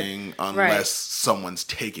missing unless someone's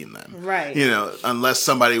taking them. Right. Unless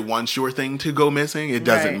somebody wants your thing to go missing, it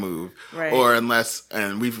doesn't move. Right. Or unless,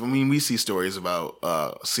 and we see stories about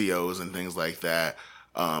COs and things like that,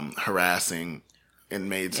 harassing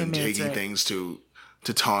inmates and taking things to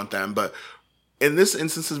taunt them. But in this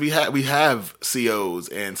instances, we have COs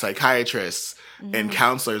and psychiatrists and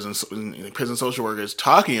counselors and prison social workers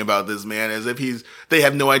talking about this man as if they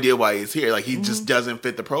have no idea why he's here. Like, he just doesn't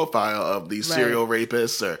fit the profile of these serial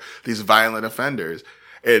rapists or these violent offenders.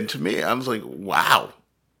 And to me, I'm just like, wow.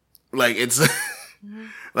 Like, it's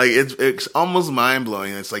like it's almost mind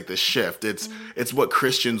blowing. It's like the shift. It's what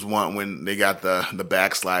Christians want when they got the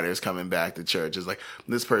backsliders coming back to church. It's like,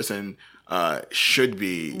 this person should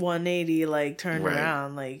be 180, like, turned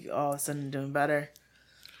around, like, all of a sudden doing better.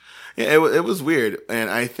 Yeah, it was weird. And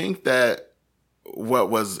I think that what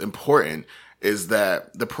was important is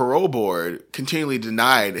that the parole board continually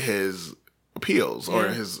denied his appeals or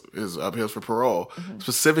his appeals for parole,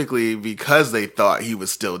 specifically because they thought he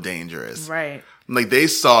was still dangerous. Right. Like, they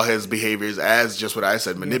saw his behaviors as just what I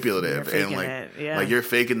said, manipulative. And like you're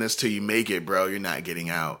faking this till you make it, bro. You're not getting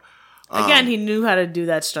out. Again, he knew how to do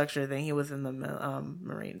that structure thing. He was in the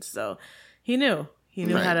Marines, so he knew. He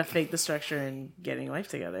knew how to fake the structure and getting life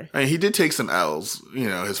together. I mean, he did take some L's.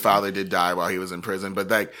 His father did die while he was in prison. But,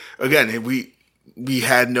 like, again, we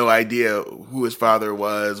had no idea who his father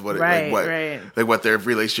was, what their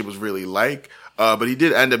relationship was really like. But he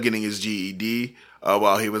did end up getting his GED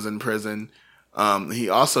while he was in prison. He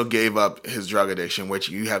also gave up his drug addiction, which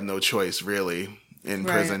you have no choice, really. In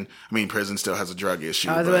prison. I mean, prison still has a drug issue.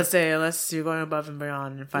 I was going to say, unless you're going above and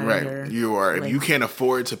beyond and finding your... If you can't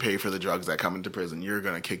afford to pay for the drugs that come into prison, you're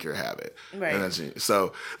going to kick your habit. Right.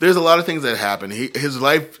 So there's a lot of things that happen. His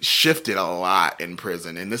life shifted a lot in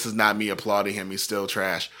prison, and this is not me applauding him. He's still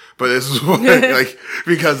trash. But this is why,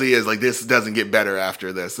 because he is, like, this doesn't get better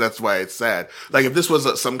after this. That's why it's sad. Like, if this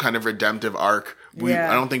was some kind of redemptive arc,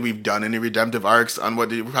 I don't think we've done any redemptive arcs on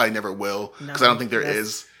we probably never will, because I don't think there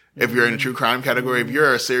is. If you're in a true crime category, if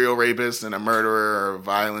you're a serial rapist and a murderer or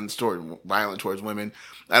violent towards women,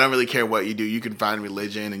 I don't really care what you do. You can find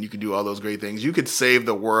religion and you can do all those great things. You could save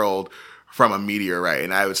the world from a meteorite,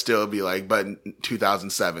 and I would still be like, but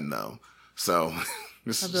 2007 though. So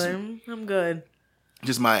I'm good.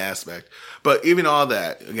 Just my aspect. But even all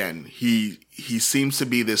that, again, he seems to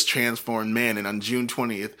be this transformed man. And on June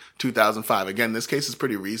 20th, 2005, again, this case is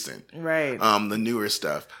pretty recent. Right. The newer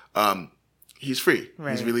stuff. He's free.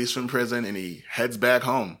 Right. He's released from prison and he heads back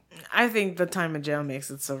home. I think the time in jail makes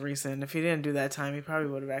it so recent. If he didn't do that time, he probably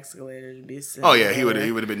would have escalated and be sick. Oh yeah, he would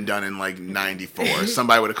have been done in like 94.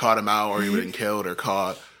 Somebody would have caught him out, or he would have been killed or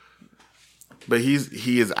caught. But he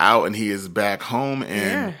is out and he is back home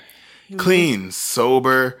and clean,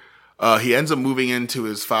 sober. He ends up moving into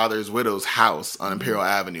his father's widow's house on Imperial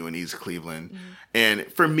Avenue in East Cleveland. And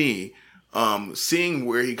for me, seeing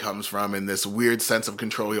where he comes from and this weird sense of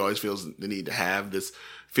control he always feels the need to have, this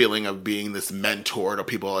feeling of being this mentor to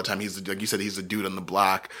people all the time. He's, like you said, he's a dude on the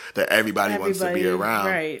block that everybody wants to be around.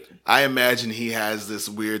 Right. I imagine he has this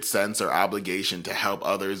weird sense or obligation to help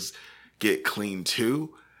others get clean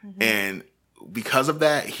too. And because of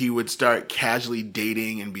that, he would start casually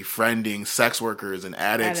dating and befriending sex workers and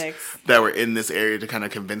addicts that were in this area to kind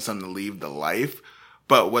of convince them to leave the life.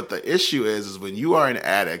 But what the issue is when you are an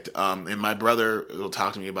addict, and my brother will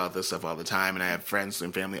talk to me about this stuff all the time, and I have friends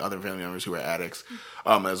and other family members who are addicts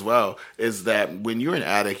as well, is that when you're an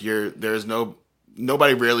addict,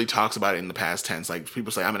 nobody really talks about it in the past tense. Like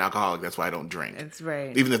people say, I'm an alcoholic, that's why I don't drink. That's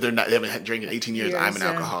right. Even if they haven't drank in 18 years, I'm an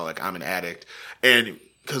alcoholic, I'm an addict. And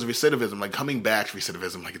because recidivism, like coming back to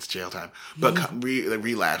recidivism, like it's jail time. But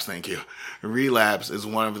relapse, thank you. Relapse is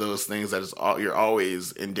one of those things that you're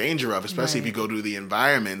always in danger of, especially if you go to the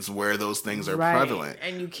environments where those things are prevalent.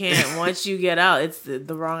 And you can't, once you get out, it's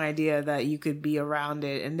the wrong idea that you could be around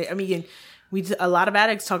it. And a lot of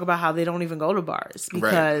addicts talk about how they don't even go to bars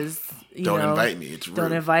because don't invite me. It's rude.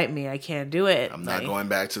 Don't invite me. I can't do it. I'm not going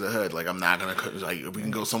back to the hood. Like I'm not gonna we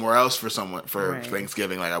can go somewhere else for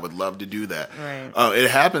Thanksgiving. Like I would love to do that. Right.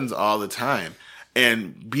 It happens all the time,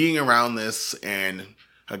 and being around this, and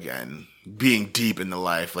again being deep in the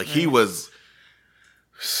life, like he was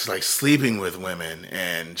like sleeping with women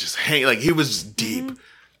and just like he was just deep.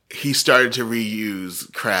 He started to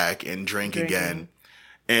reuse crack and drink again,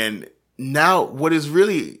 and now, what is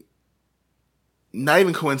really not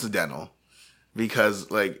even coincidental,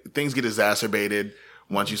 because like things get exacerbated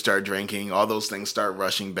once you start drinking, all those things start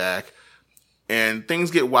rushing back, and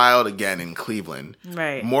things get wild again in Cleveland.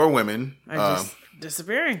 Right. More women are just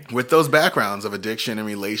disappearing with those backgrounds of addiction and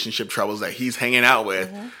relationship troubles that he's hanging out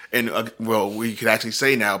with, and we could actually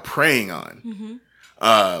say now preying on,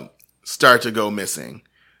 start to go missing.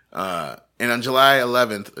 And on July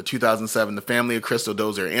 11th, 2007, the family of Crystal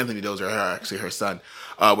Dozier, Anthony Dozier, her son,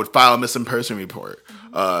 would file a missing person report.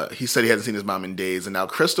 He said he hadn't seen his mom in days. And now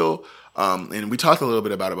Crystal, and we talked a little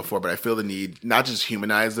bit about it before, but I feel the need not just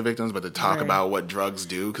humanize the victims, but to talk about what drugs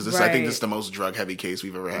do. Because I think this is the most drug-heavy case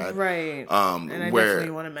we've ever had. Right. And I definitely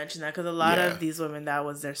want to mention that because a lot of these women, that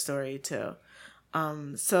was their story too.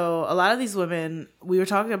 So a lot of these women, we were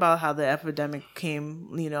talking about how the epidemic came,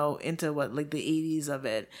 into the 80s of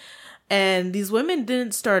it. And these women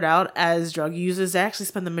didn't start out as drug users. They actually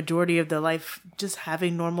spent the majority of their life just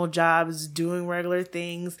having normal jobs, doing regular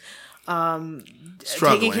things,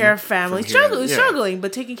 taking care of family, struggling,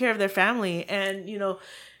 but taking care of their family. And,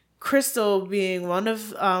 Crystal being one of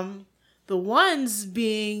the ones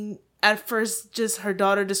being at first just her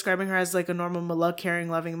daughter describing her as like a normal, caring,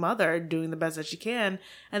 loving mother, doing the best that she can.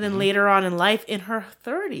 And then later on in life, in her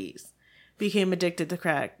 30s, became addicted to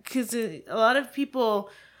crack. Because a lot of people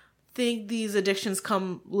think these addictions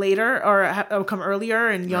come later or come earlier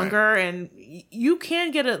and younger, and you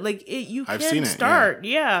can get it you can seen start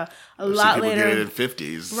it, a lot later. Get it in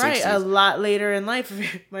 50s, right, 60s. A lot later in life.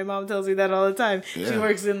 My mom tells me that all the time. She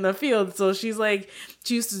works in the field, so she's like,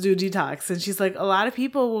 she used to do detox, and she's like, a lot of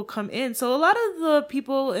people will come in. So a lot of the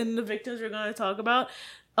people and the victims we're going to talk about,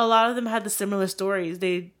 a lot of them had the similar stories.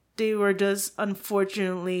 They were just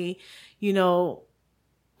unfortunately,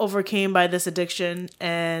 overcame by this addiction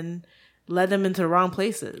and led them into the wrong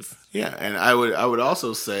places. Yeah, and I would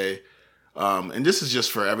also say, and this is just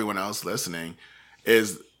for everyone else listening,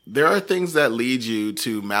 is there are things that lead you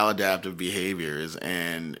to maladaptive behaviors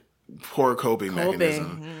and poor coping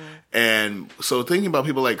mechanism. And so thinking about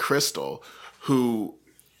people like Crystal, who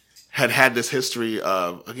had this history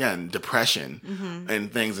of, again, depression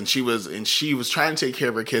and things, and she was trying to take care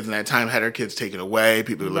of her kids, and at that time had her kids taken away,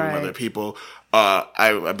 people were living with other people.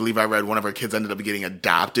 I believe I read one of her kids ended up getting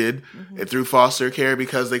adopted through foster care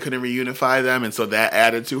because they couldn't reunify them, and so that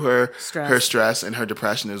added to her stress and her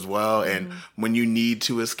depression as well. And when you need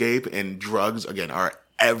to escape, and drugs again are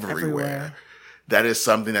everywhere. That is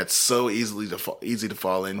something that's so easy to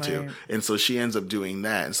fall into. Right. And so she ends up doing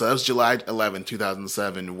that. And so that was July 11,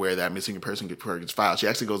 2007, where that missing person report gets filed. She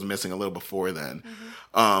actually goes missing a little before then.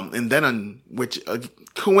 And then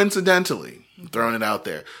coincidentally, throwing it out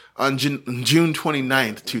there, on June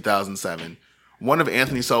 29th, 2007, one of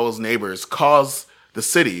Anthony Sowell's neighbors calls the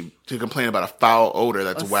city to complain about a foul odor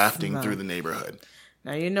that's wafting through the neighborhood.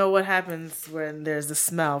 Now, you know what happens when there's a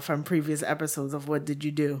smell from previous episodes of What Did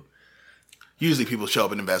You Do? Usually people show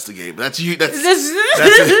up and investigate, but that's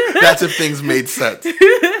if things made sense.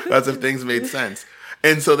 That's if things made sense.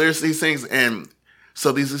 And so there's these things, and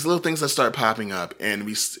so these little things that start popping up, and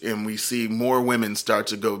we see more women start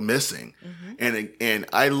to go missing. Mm-hmm. And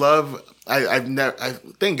I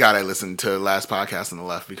thank God I listened to the last podcast on the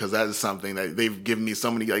left, because that is something that they've given me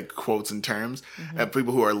so many like quotes and terms of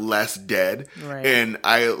people who are less dead. Right. And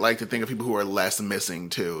I like to think of people who are less missing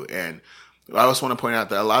too. And I also want to point out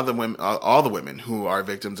that a lot of the women, all the women who are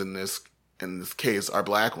victims in this case are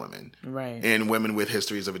Black women. Right. And women with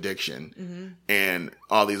histories of addiction and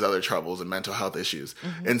all these other troubles and mental health issues.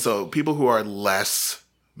 Mm-hmm. And so people who are less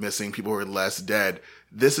missing, people who are less dead,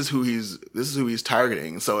 this is who he's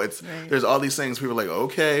targeting. So there's all these things. People are like,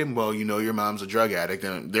 okay, well, you know, your mom's a drug addict.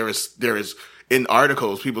 And there is in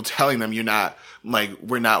articles, people telling them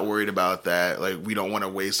we're not worried about that. Like, we don't want to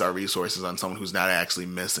waste our resources on someone who's not actually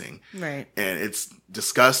missing. Right. And it's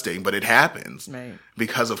disgusting, but it happens. Right.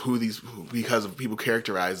 Because of people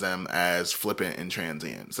characterize them as flippant and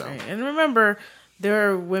transient. So, right. And remember, there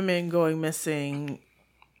are women going missing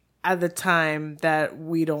at the time that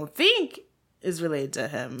we don't think is related to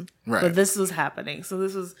him. Right. But this was happening. So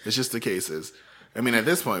it's just the cases. I mean, at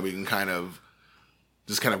this point, we can kind of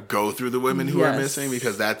go through the women who are missing,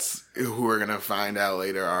 because that's who we're going to find out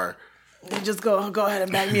later are. Just go ahead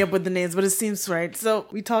and back me up with the names, but it seems right. So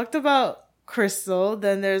we talked about Crystal.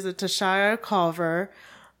 Then there's a Tashara Culver,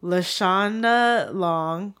 LaShonda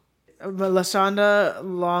Long. LaShonda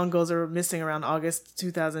Long goes missing around August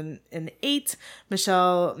 2008.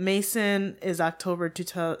 Michelle Mason is October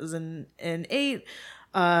 2008.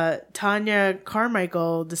 Tanya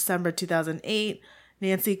Carmichael, December 2008.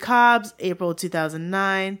 Nancy Cobbs, April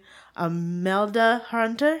 2009. Imelda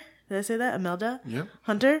Hunter. Did I say that? Imelda? Yep.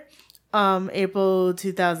 Hunter. April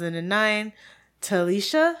 2009.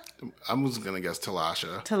 Talisha. I was going to guess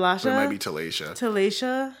Talasha. But it might be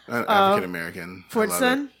Talasha. African American.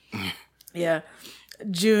 Fortson. Yeah.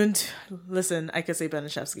 Listen, I could say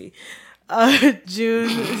Benishevsky.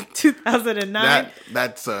 June 2009.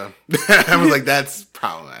 That's I was like, that's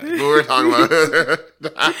problematic. What we're talking about.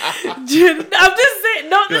 I'm just saying,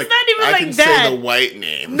 no, that's not even I like can that. Say the white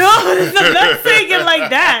name. No, I'm not saying it like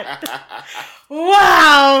that.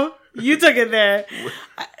 Wow, you took it there.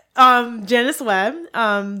 Janice Webb,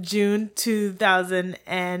 June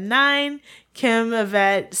 2009. Kim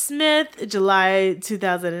Yvette Smith, July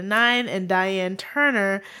 2009, and Diane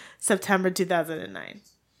Turner, September 2009.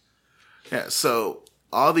 Yeah, so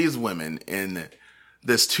all these women in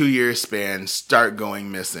this 2-year span start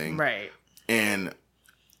going missing. Right. And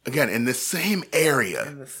again, in the same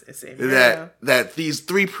area. That these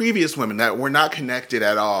 3 previous women that were not connected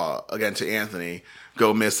at all, again, to Anthony,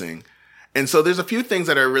 go missing. And so there's a few things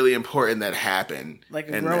that are really important that happen. Like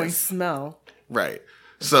a growing smell. Right.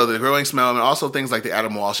 So the growing smell, and also things like the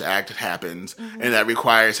Adam Walsh Act happens, and that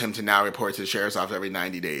requires him to now report to the sheriff's office every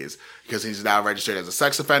 90 days because he's now registered as a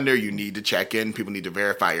sex offender. You need to check in. People need to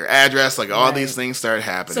verify your address. Like, all these things start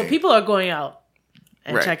happening. So people are going out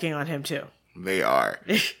and checking on him too. They are.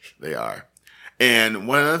 They are. And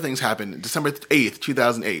one of the things happened December 8th,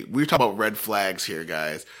 2008. We're talking about red flags here,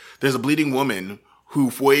 guys. There's a bleeding woman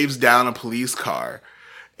who waves down a police car,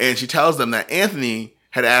 and she tells them that Anthony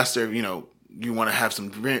had asked her, you know, you want to have some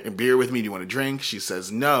beer with me? Do you want to drink? She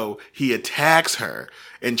says no. He attacks her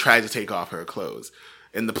and tries to take off her clothes.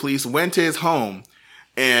 And the police went to his home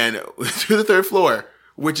and to the 3rd floor,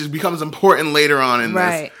 which becomes important later on in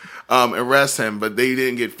this, arrest him. But they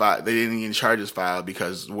didn't get they didn't get charges filed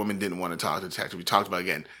because the woman didn't want to talk to the detective. We talked about,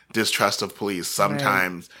 again, distrust of police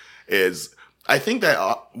sometimes is... I think that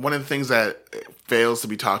one of the things that fails to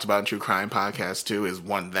be talked about in true crime podcasts too is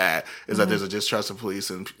that there's a distrust of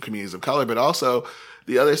police in communities of color, but also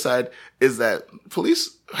the other side is that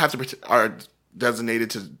police are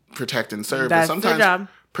designated to protect and serve. That's but sometimes their job.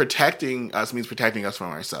 Protecting us means protecting us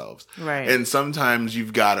from ourselves. Right. And sometimes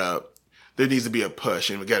there needs to be a push,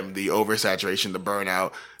 and again, the oversaturation, the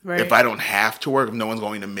burnout. Right. If I don't have to work, if no one's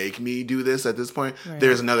going to make me do this at this point,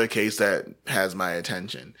 there's another case that has my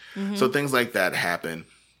attention. Mm-hmm. So things like that happen.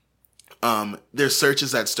 there's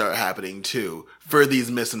searches that start happening too for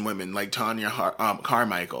these missing women, like Tanya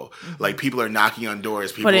Carmichael. Like people are knocking on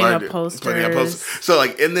doors, people Putting are up posters. So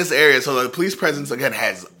like in this area, so the police presence again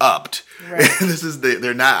has upped. Right. This is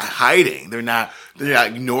they're not hiding, they're not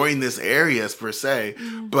ignoring this area per se,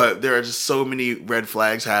 but there are just so many red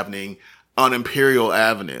flags happening on Imperial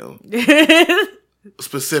Avenue.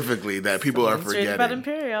 Specifically, that people are forgetting about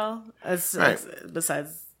Imperial. Besides,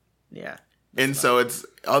 yeah. And so it's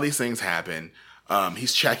all these things happen.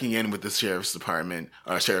 He's checking in with the sheriff's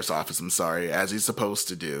office, I'm sorry, as he's supposed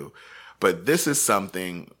to do. But this is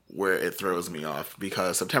something where it throws me off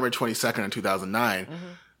because September 22nd of 2009,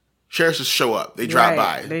 sheriffs just show up. They drop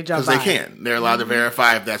by because they can. They're allowed to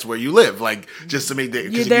verify if that's where you live, like just to make when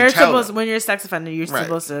you're a sex offender, you're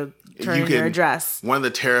supposed to turn in your address. One of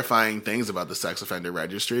the terrifying things about the sex offender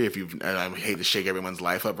registry, and I hate to shake everyone's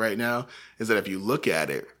life up right now, is that if you look at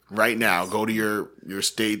it right now, go to your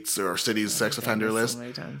state's or city's sex offender list. So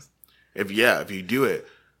many times. If you do it,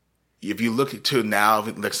 if you look to now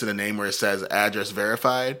next to the name where it says address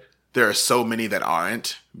verified, there are so many that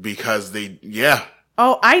aren't because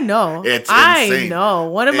Oh, I know. It's insane. I know.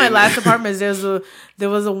 One of my last apartments, there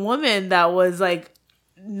was a woman that was like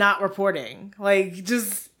not reporting, like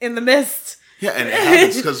just in the mist. Yeah, and it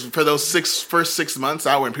happens because for those first 6 months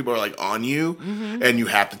out when people are like on you, and you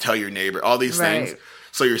have to tell your neighbor all these things.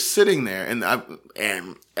 So you're sitting there, and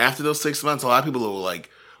after those 6 months, a lot of people will like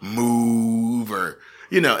move or.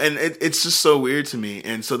 And it's just so weird to me.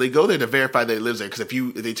 And so they go there to verify that he lives there. Because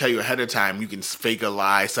if they tell you ahead of time, you can fake a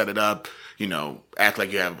lie, set it up, act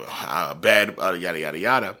like you have a bed, yada, yada,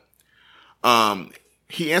 yada.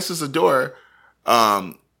 He answers the door,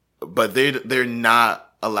 but they're not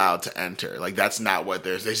allowed to enter. Like, that's not what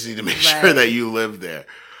they just need to make sure that you live there.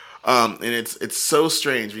 And it's so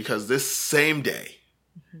strange because this same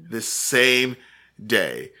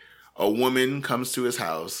day, a woman comes to his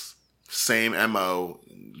house, same MO,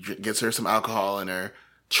 gets her some alcohol in her,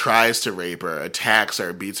 tries to rape her, attacks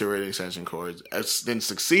her, beats her with extension cords, then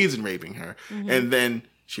succeeds in raping her, and then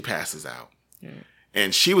she passes out.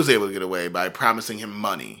 And she was able to get away by promising him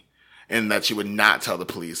money and that she would not tell the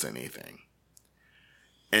police anything.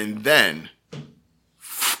 And then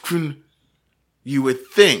you would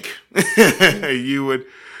think, you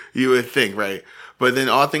would think, right? But then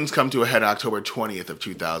all things come to a head October 20th of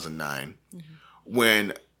 2009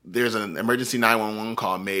 when there's an emergency 911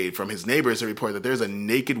 call made from his neighbors to report that there's a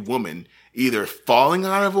naked woman either falling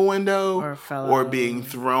out of a window or being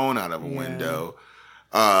thrown out of a window.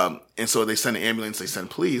 And so they send an ambulance, they send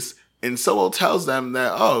police. And Sowell tells them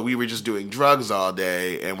that, we were just doing drugs all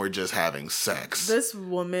day and we're just having sex. This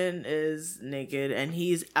woman is naked and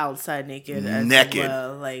he's outside naked as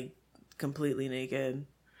well. Like, completely naked.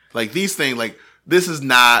 Like, these things, like, this is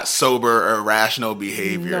not sober or rational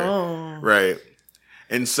behavior. No. Right.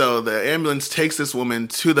 And so the ambulance takes this woman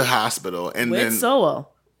to the hospital and with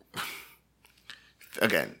Sowell.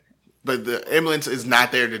 Again, but the ambulance is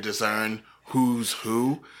not there to discern who's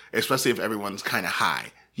who, especially if everyone's kind of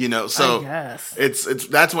high, so I guess. it's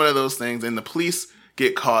that's one of those things. And the police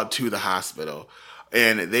get called to the hospital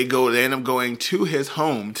and they end up going to his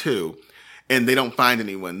home too. And they don't find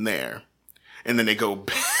anyone there. And then they go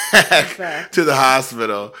back to the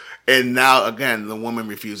hospital. And now again, the woman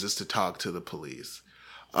refuses to talk to the police.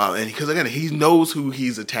 And because again, he knows who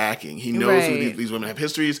he's attacking. He knows who these women have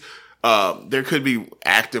histories. There could be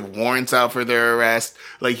active warrants out for their arrest.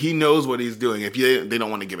 Like, he knows what he's doing. If they don't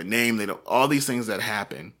want to give a name, all these things that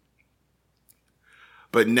happen.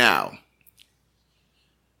 But now,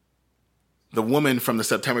 the woman from the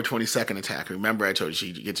September 22nd attack, remember I told you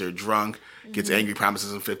she gets her drunk, gets angry,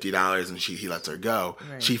 promises him $50, and he lets her go.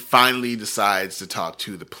 Right. She finally decides to talk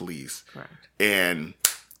to the police. Correct. And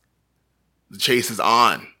the chase is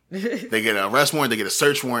on. They get an arrest warrant, they get a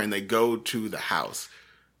search warrant, and they go to the house.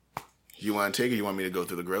 You want to take it? Or you want me to go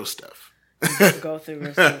through the gross stuff? Go through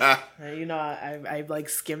gross stuff. I like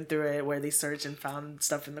skimmed through it where they searched and found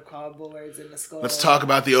stuff in the cardboards and the skull. Let's talk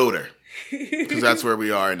about the odor, because that's where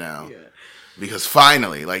we are now. Yeah. Because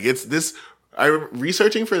finally, like, it's this.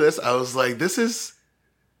 Researching for this, I was like, this is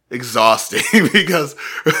exhausting because,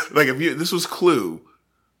 like, this was Clue,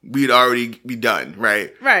 we'd already be done,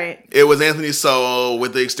 right? Right. It was Anthony Sowell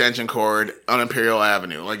with the extension cord on Imperial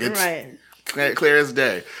Avenue. Like, it's clear as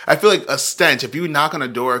day. I feel like a stench. If you knock on a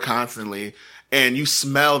door constantly and you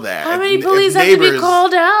smell that. How many police have to be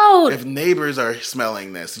called out? If neighbors are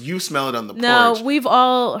smelling this, you smell it on the porch. No, we've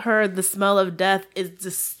all heard the smell of death is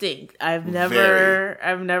distinct. I've never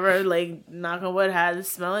like, knock on wood, had to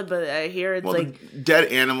smell it, but I hear it's like dead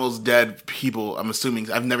animals, dead people. I'm assuming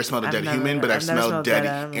I've never smelled a dead human, but I've smelled dead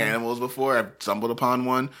animals before. I've stumbled upon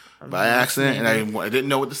one. by accident, and I didn't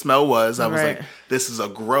know what the smell was. I was Right. like, "This is a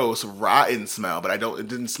gross, rotten smell," but it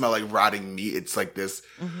didn't smell like rotting meat. It's like this.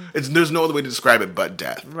 There's no other way to describe it but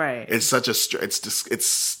death. Right. It's such a it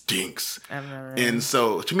stinks. I've never. And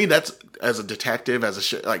so to me, that's as a detective,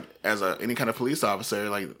 as any kind of police officer,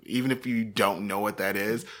 like even if you don't know what that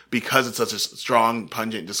is, because it's such a strong,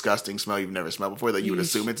 pungent, disgusting smell you've never smelled before, that you would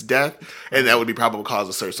assume it's death, and that would be probable cause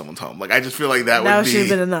to search someone's home. Like I just feel like that would should have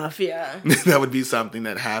been enough. Yeah. that would be something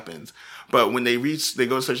that happens. But when they go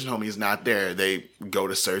to search his home, he's not there. They go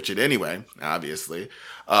to search it anyway, obviously.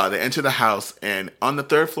 They enter the house, and on the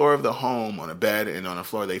third floor of the home, on a bed and on a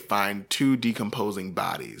floor, they find 2 decomposing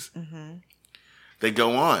bodies. Mm-hmm. They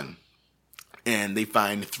go on, and they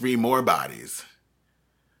find 3 more bodies.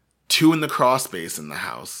 2 in the crawl space in the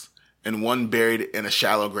house, and 1 buried in a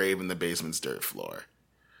shallow grave in the basement's dirt floor.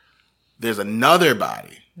 There's another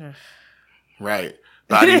body. Right.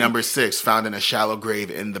 Body number 6 found in a shallow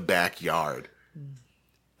grave in the backyard.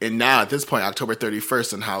 And now, at this point, October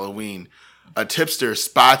 31st on Halloween, a tipster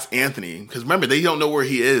spots Anthony. Because remember, they don't know where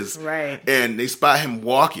he is. Right. And they spot him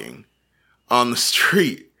walking on the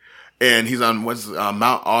street. And he's on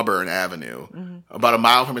Mount Auburn Avenue, about a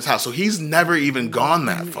mile from his house. So he's never even gone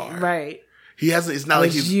that far. Right. He hasn't. It's not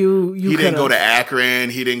like he didn't go to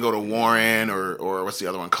Akron. He didn't go to Warren or what's the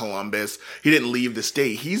other one? Columbus. He didn't leave the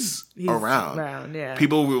state. He's around. Yeah.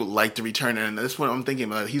 People will like to return, and that's what I'm thinking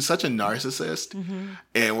about. He's such a narcissist,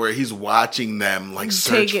 and where he's watching them like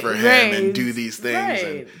search for him and do these things.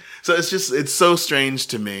 Right. And so it's so strange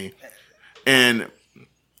to me. And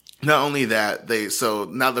not only that,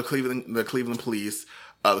 now the Cleveland police,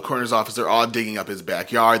 the coroner's office, they're all digging up his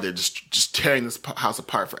backyard. They're just tearing this house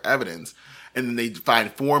apart for evidence. And then they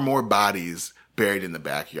find 4 more bodies buried in the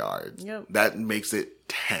backyard. Yep. That makes it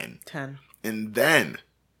 10. 10. And then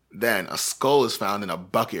a skull is found in a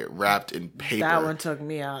bucket wrapped in paper. That one took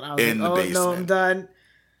me out. I was in the basement. No, I'm done.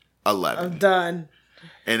 11. I'm done.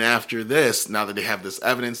 And after this, now that they have this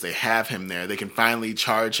evidence, they have him there. They can finally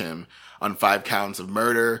charge him on 5 counts of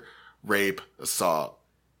murder, rape, assault,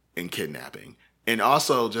 and kidnapping. And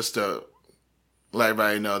also, just to let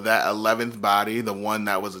everybody know, that 11th body, the one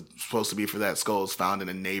that was supposed to be for that skull, is found in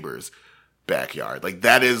a neighbor's backyard. Like,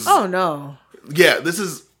 that is... Oh, no. Yeah, this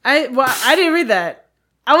is... I didn't read that.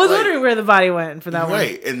 I was wondering where the body went for that one.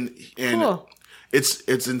 Right, and cool. It's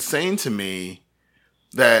insane to me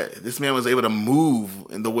that this man was able to move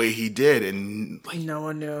in the way he did, and... like, no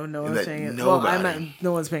one knew. No one's paying attention. Well, I meant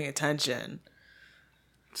no one's paying attention.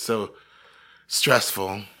 So,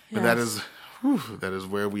 stressful. But that is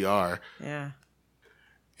where we are. Yeah.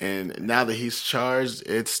 And now that he's charged,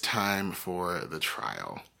 it's time for the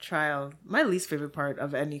trial. Trial. My least favorite part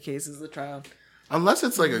of any case is the trial. Unless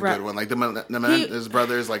it's like a good one, like the Menendez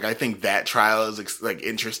brothers. Like I think that trial is like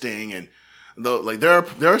interesting, and though like there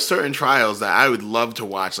are certain trials that I would love to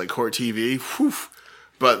watch, like Court TV. Whew,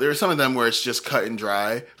 but there are some of them where it's just cut and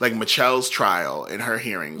dry, like Michelle's trial and her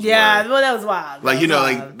hearings. Yeah, well, that was wild. Like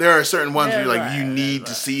like there are certain ones where you're like you need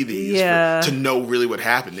to see these to know really what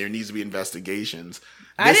happened. There needs to be investigations.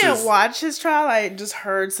 I didn't watch his trial. I just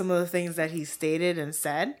heard some of the things that he stated and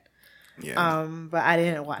said. Yeah. But I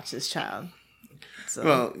didn't watch his trial. So.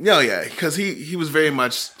 Well, yeah, because he was very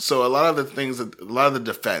much so. A lot of the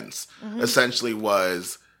defense essentially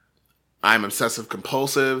was, I'm obsessive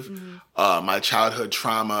compulsive. My childhood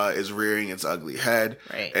trauma is rearing its ugly head,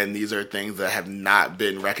 right. And these are things that have not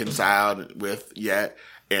been reconciled with yet.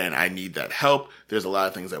 And I need that help. There's a lot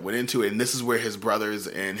of things that went into it. And this is where his brothers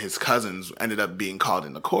and his cousins ended up being called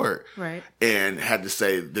into court. Right. And had to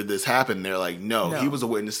say, did this happen? They're like, no, he was a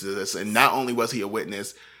witness to this. And not only was he a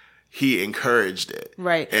witness, he encouraged it.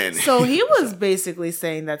 Right. And so he was basically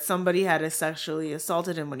saying that somebody had sexually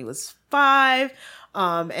assaulted him when he was 5.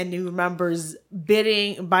 And he remembers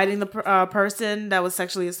biting the person that was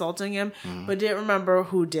sexually assaulting him, but didn't remember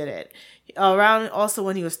who did it. Around also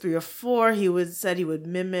when he was 3 or 4, said he would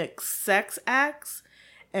mimic sex acts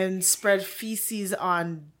and spread feces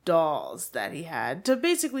on dolls that he had, to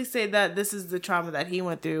basically say that this is the trauma that he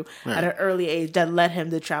went through at an early age that led him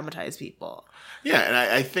to traumatize people. Yeah, and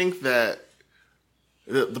I think that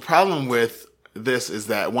the problem with this is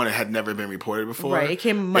that, one, it had never been reported before. Right, it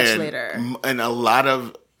came much later. And a lot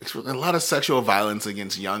of sexual violence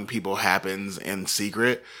against young people happens in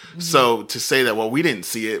secret. So to say that, well, we didn't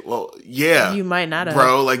see it, well, yeah. You might not have.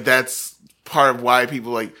 Bro, like that's part of why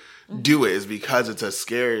people like do it, is because it's a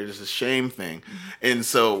shame thing. And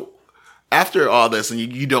so after all this, and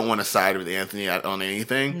you don't want to side with Anthony on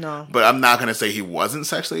anything. No. But I'm not going to say he wasn't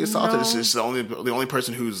sexually assaulted. No. It's just the only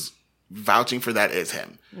person who's vouching for that is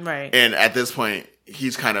him. Right. And at this point,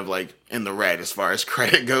 he's kind of like in the red as far as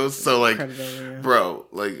credit goes. So like, bro,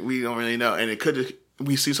 like we don't really know. And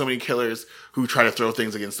we see so many killers who try to throw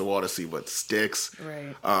things against the wall to see what sticks.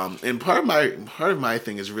 Right. And part of my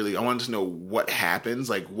thing is really, I wanted to know what happens,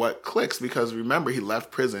 like what clicks, because remember, he left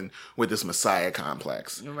prison with this Messiah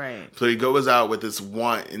complex. Right. So he goes out with this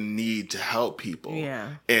want and need to help people.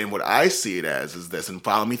 Yeah. And what I see it as is this, and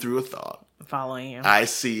follow me through a thought. Following you. I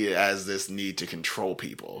see it as this need to control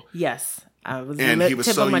people. Yes. I was and he was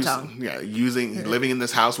tip so of my used, tongue. yeah, living in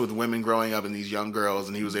this house with women growing up and these young girls,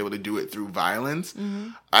 and he was able to do it through violence. Mm-hmm.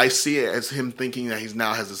 I see it as him thinking that he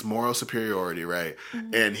now has this moral superiority, right?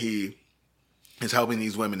 Mm-hmm. And he is helping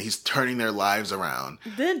these women. He's turning their lives around.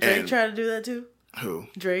 Didn't Drake try to do that too? Who?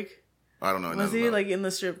 Drake. I don't know. Was he like in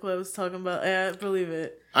the strip clubs talking about? Yeah, I believe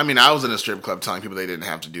it. I mean, I was in a strip club telling people they didn't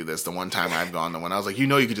have to do this. The one time I've gone to one, I was like, you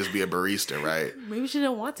could just be a barista, right? Maybe she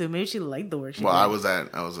didn't want to. Maybe she liked the work she did. I was at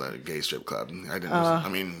a gay strip club. I didn't. I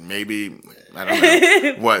mean, maybe I don't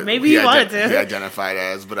know what. Maybe he wanted to. He identified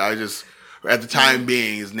as, but I just at the time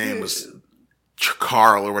being, his name was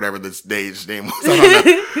Carl or whatever this stage name was. I don't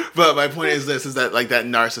know. But my point is this: is that like that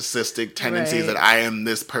narcissistic tendency is that I am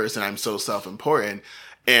this person. I'm so self-important.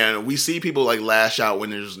 And we see people like lash out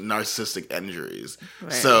when there's narcissistic injuries.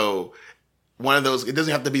 Right. So one of those, it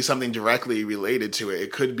doesn't have to be something directly related to it.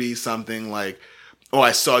 It could be something like, oh,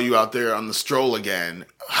 I saw you out there on the stroll again.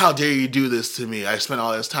 How dare you do this to me? I spent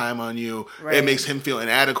all this time on you. Right. It makes him feel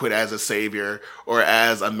inadequate as a savior or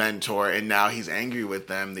as a mentor. And now he's angry with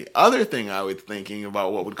them. The other thing I was thinking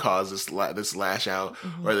about what would cause this lash out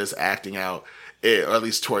mm-hmm. or this acting out, or at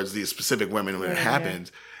least towards these specific women when it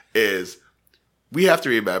happens, is we have to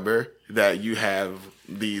remember that you have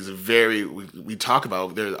these we talk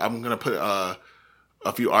about, I'm going to put a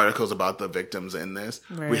few articles about the victims in this.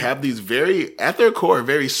 Right. We have these at their core,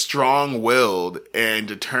 very strong-willed and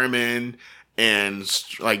determined and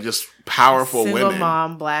like just powerful Single women.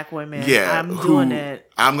 Mom, black women. Yeah. I'm doing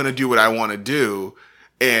it. I'm going to do what I want to do.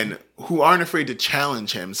 And who aren't afraid to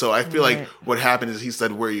challenge him. So I feel like what happened is he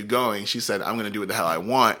said, "Where are you going?" She said, "I'm going to do what the hell I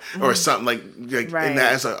want," or something like and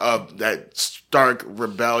that's that stark,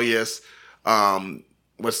 rebellious.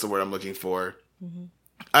 What's the word I'm looking for? Mm-hmm.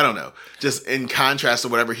 I don't know. Just in contrast to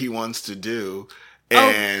whatever he wants to do,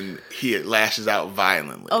 and he lashes out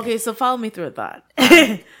violently. Okay, so follow me through a thought.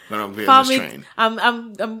 Follow me.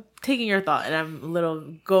 I'm taking your thought, and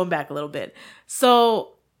I'm going back a little bit.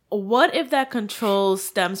 So, what if that control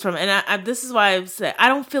stems from, and I this is why I've said, I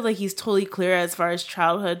don't feel like he's totally clear as far as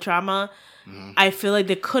childhood trauma. Mm-hmm. I feel like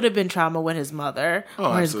there could have been trauma with his mother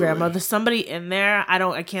or his grandmother. Somebody in there.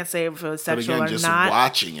 I can't say if it was sexual or just not.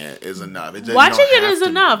 Watching it is enough. Watching it is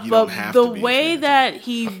enough, but the way that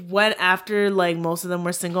he went after, like, most of them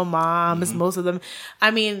were single moms. Mm-hmm. Most of them,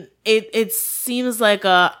 I mean, it seems like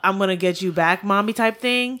a "I'm gonna get you back, mommy" type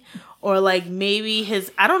thing. Or like maybe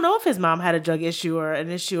I don't know if his mom had a drug issue or an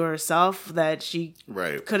issue herself that she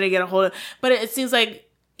couldn't get a hold of. But it seems like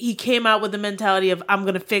he came out with the mentality of, "I'm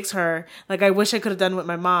going to fix her. Like, I wish I could have done with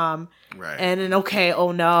my mom." Right. And then, okay,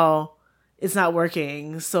 oh no, it's not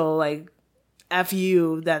working. So like, F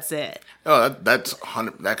you, that's it. Oh,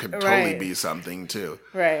 that could totally be something too.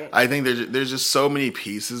 Right. I think there's just so many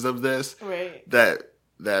pieces of this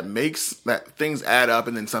that makes that things add up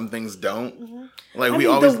and then some things don't. Mm-hmm. Like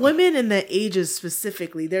the women in the ages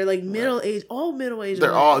specifically, they're like middle-aged, all middle-aged.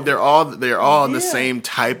 They're all the same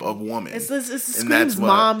type of woman. It screams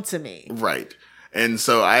mom to me. Right. And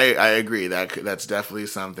so I agree that's definitely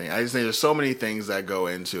something. I just think there's so many things that go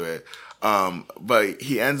into it. But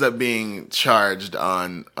he ends up being charged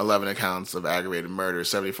on 11 accounts of aggravated murder,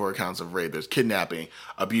 74 counts of rape. There's kidnapping,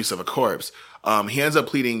 abuse of a corpse. He ends up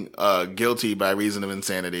pleading guilty by reason of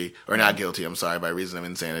insanity, or not guilty, I'm sorry, by reason of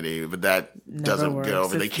insanity, but that doesn't get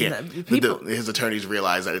over. They can't. His attorneys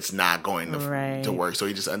realize that it's not going to work, so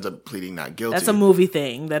he just ends up pleading not guilty. That's a movie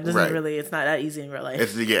thing. That doesn't really. It's not that easy in real life.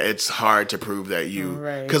 It's hard to prove that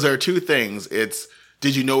because there are two things. It's,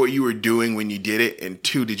 did you know what you were doing when you did it? And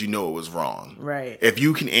two, did you know it was wrong? Right. If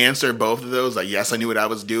you can answer both of those, like, yes, I knew what I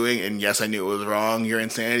was doing, and yes, I knew it was wrong, your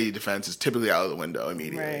insanity defense is typically out of the window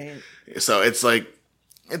immediately. Right. So it's like,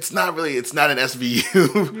 it's not an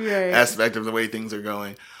SVU aspect of the way things are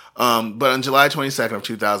going. But on July 22nd of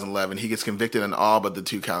 2011, he gets convicted on all but the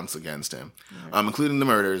 2 counts against him, including the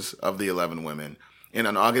murders of the 11 women. And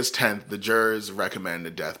on August 10th, the jurors recommend a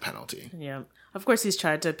death penalty. Yeah. Of course, he's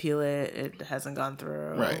tried to appeal it. It hasn't gone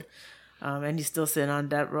through. Right. And he's still sitting on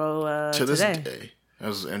death row to this day.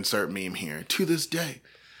 Insert meme here. To this day.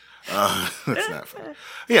 That's not fun.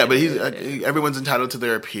 Yeah, but he's everyone's entitled to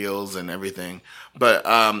their appeals and everything. But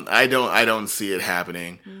I don't see it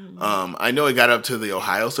happening. I know it got up to the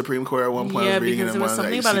Ohio Supreme Court at one point. I was reading it in one of the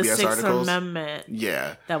something about CBS a Sixth articles. Amendment.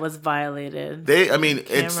 Yeah, that was violated.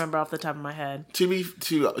 Can't remember off the top of my head. To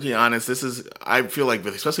be honest, I feel like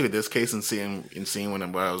especially with this case and seeing what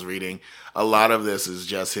I was reading, a lot of this is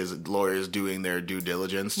just his lawyers doing their due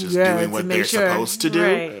diligence, just doing what they're supposed to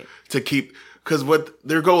do to keep. Because what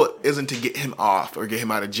their goal isn't to get him off or get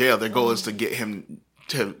him out of jail. Their goal is to get him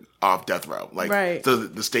off death row, so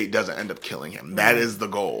that the state doesn't end up killing him. That is the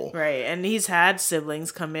goal, right? And he's had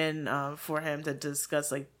siblings come in for him to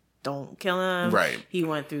discuss, like, don't kill him. Right. He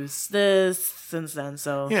went through this since then,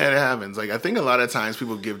 so yeah, it happens. Like, I think a lot of times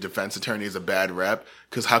people give defense attorneys a bad rep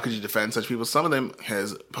because how could you defend such people? Some of them,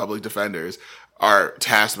 as public defenders, are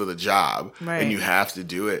tasked with a job, and you have to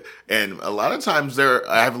do it. And a lot of times,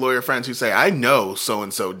 I have lawyer friends who say, "I know so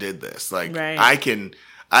and so did this. Like,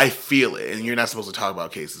 I feel it." And you're not supposed to talk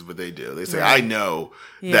about cases, but they do. They say, "I know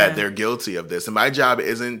that they're guilty of this," and my job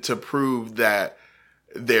isn't to prove that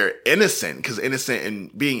they're innocent, because innocent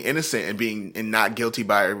and being not guilty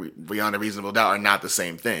beyond a reasonable doubt are not the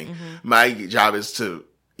same thing. Mm-hmm. My job is to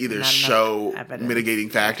either show mitigating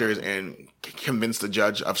factors and convince the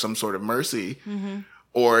judge of some sort of mercy,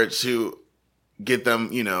 or to get them,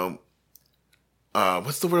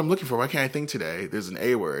 what's the word I'm looking for? Why can't I think today? There's an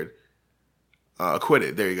A word.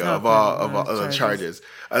 Acquitted. There you go. Of all the charges.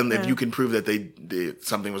 And if you can prove that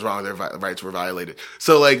something was wrong, their rights were violated.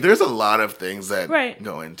 So, like, there's a lot of things that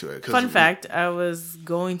go into it. Fun fact, I was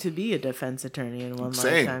going to be a defense attorney in one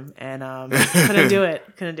lifetime, and couldn't do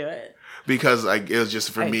it. Because it was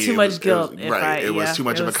just, for me, too much guilt. It was too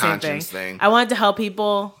much of a conscience thing. I wanted to help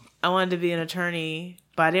people. I wanted to be an attorney,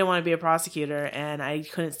 but I didn't want to be a prosecutor, and I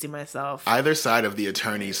couldn't see myself. Either side of the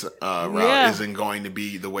attorney's route isn't going to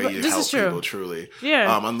be the way you help people truly.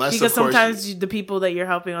 Yeah, unless, because of course, sometimes the people that you're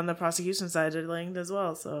helping on the prosecution side are linked as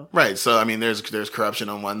well. So right. So I mean, there's corruption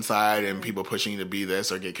on one side, and people pushing you to be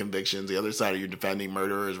this or get convictions. The other side, you're defending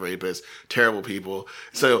murderers, rapists, terrible people.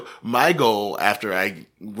 So my goal, after I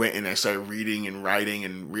went and I started reading and writing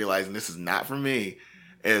and realizing this is not for me,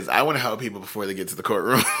 is I want to help people before they get to the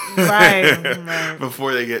courtroom, right.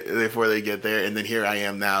 before they get there, and then here I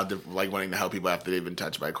am now, like, wanting to help people after they've been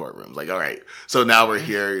touched by courtrooms. Like, all right, so now we're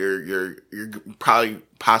here. You're probably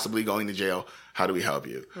possibly going to jail. How do we help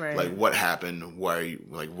you? Right. Like, what happened? Why are you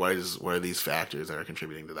like? What are these factors that are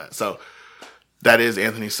contributing to that? So that is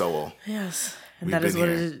Anthony Sowell. Yes, and that's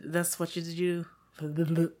what you do.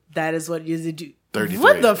 That is what you did. 33.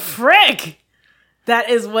 What the frick? That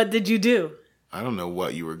is what did you do? I don't know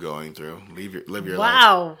what you were going through. Live your life.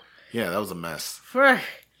 Wow. Yeah, that was a mess. Frick.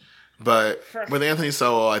 But with Anthony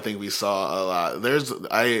Sowell, I think we saw a lot.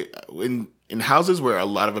 In houses where a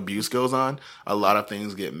lot of abuse goes on, a lot of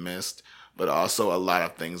things get missed, but also a lot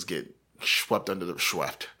of things get swept under the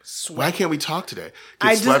swept. Why can't we talk today?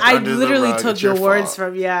 I literally took your words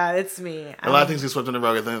from. Yeah, it's me. A lot of things get swept under the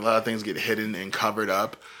rug. I think a lot of things get hidden and covered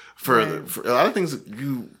up. For a lot of things,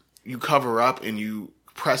 you cover up and you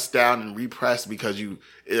press down and repress because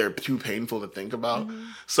they're too painful to think about. Mm-hmm.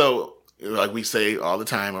 So, like we say all the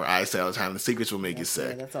time, or I say all the time, the secrets will make you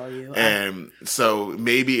sick. That's all you. And so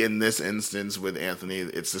maybe in this instance with Anthony,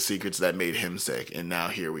 it's the secrets that made him sick, and now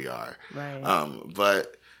here we are. Right.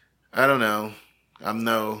 But I don't know. I'm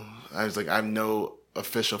no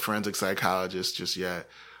official forensic psychologist just yet.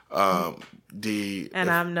 I'm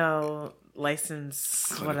no licensed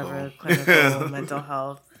clinical mental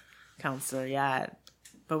health counselor yet.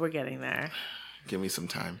 But we're getting there. Give me some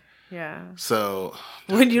time. Yeah. So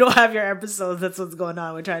when you don't have your episodes, that's what's going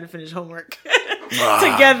on. We're trying to finish homework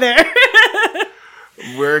to get there.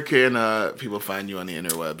 Where can people find you on the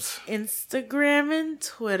interwebs? Instagram and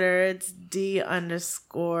Twitter. It's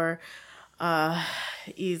D_Isa.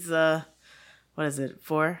 What is it?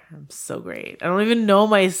 4? I'm so great. I don't even know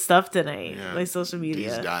my stuff tonight. Yeah, my social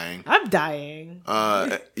media. He's dying. I'm dying.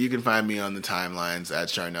 You can find me on the timelines at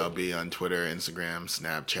Charnel B on Twitter, Instagram,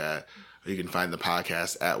 Snapchat. You can find the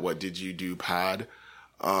podcast at What Did You Do Pod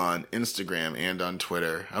on Instagram and on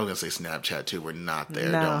Twitter. I was going to say Snapchat too. We're not there.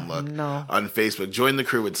 Don't look. No. On Facebook. Join the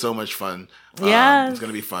crew. It's so much fun. Yeah. It's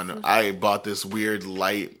going to be fun. I bought this weird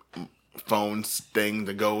light phone thing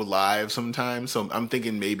to go live sometime. So I'm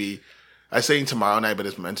thinking maybe... I say tomorrow night, but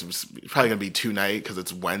it's probably going to be tonight because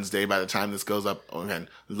it's Wednesday by the time this goes up. Again,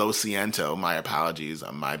 Lo siento. My apologies.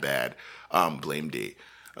 My bad. Blame D.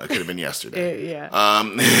 It could have been yesterday. Yeah.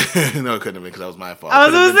 No, it couldn't have been because that was my fault. I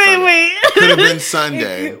was going to say, wait. Could have been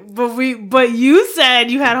Sunday. But you said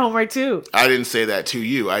you had homework too. I didn't say that to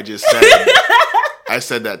you. I just I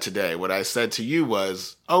said that today. What I said to you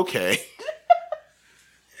was, okay.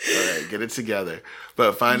 All right, get it together.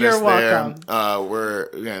 But find us there. We're,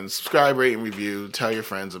 again, subscribe, rate, and review. Tell your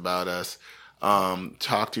friends about us.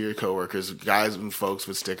 Talk to your coworkers, guys and folks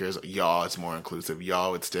with stickers. Y'all, it's more inclusive.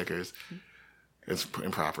 Y'all with stickers. It's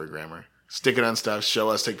improper grammar. Stick it on stuff. Show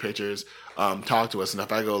us. Take pictures. Talk to us. And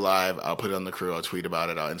if I go live, I'll put it on the crew. I'll tweet about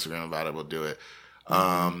it. I'll Instagram about it. We'll do it.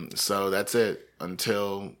 So that's it.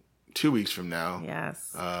 Until 2 weeks from now.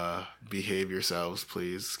 Yes. Behave yourselves,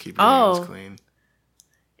 please. Keep your hands clean.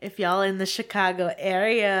 If y'all in the Chicago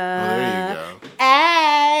area, there you go.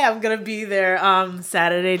 Hey, I'm gonna be there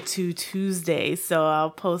Saturday to Tuesday, so I'll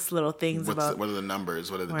post little things about. What are the numbers?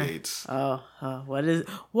 What are the dates?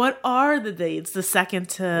 What are the dates? The second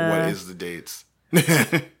to. What is the dates?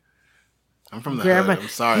 I'm from the hood. I'm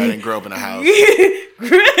sorry I didn't grow up in a house.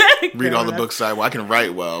 Read all the books I can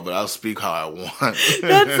write well, but I'll speak how I want.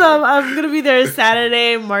 That's I'm gonna be there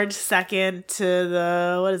Saturday, March 2nd to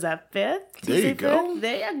the 5th. There you go.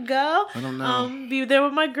 There you go. I don't know. Be there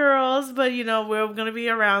with my girls, but we're gonna be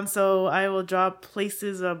around, so I will drop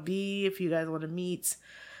places I'll be if you guys want to meet.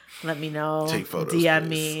 Let me know. Take photos. DM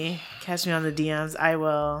me. Catch me on the DMs. I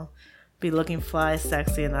will be looking fly,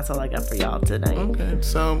 sexy, and that's all I got for y'all tonight. Okay,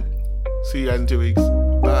 so see you guys in 2 weeks.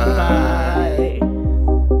 Bye. Bye.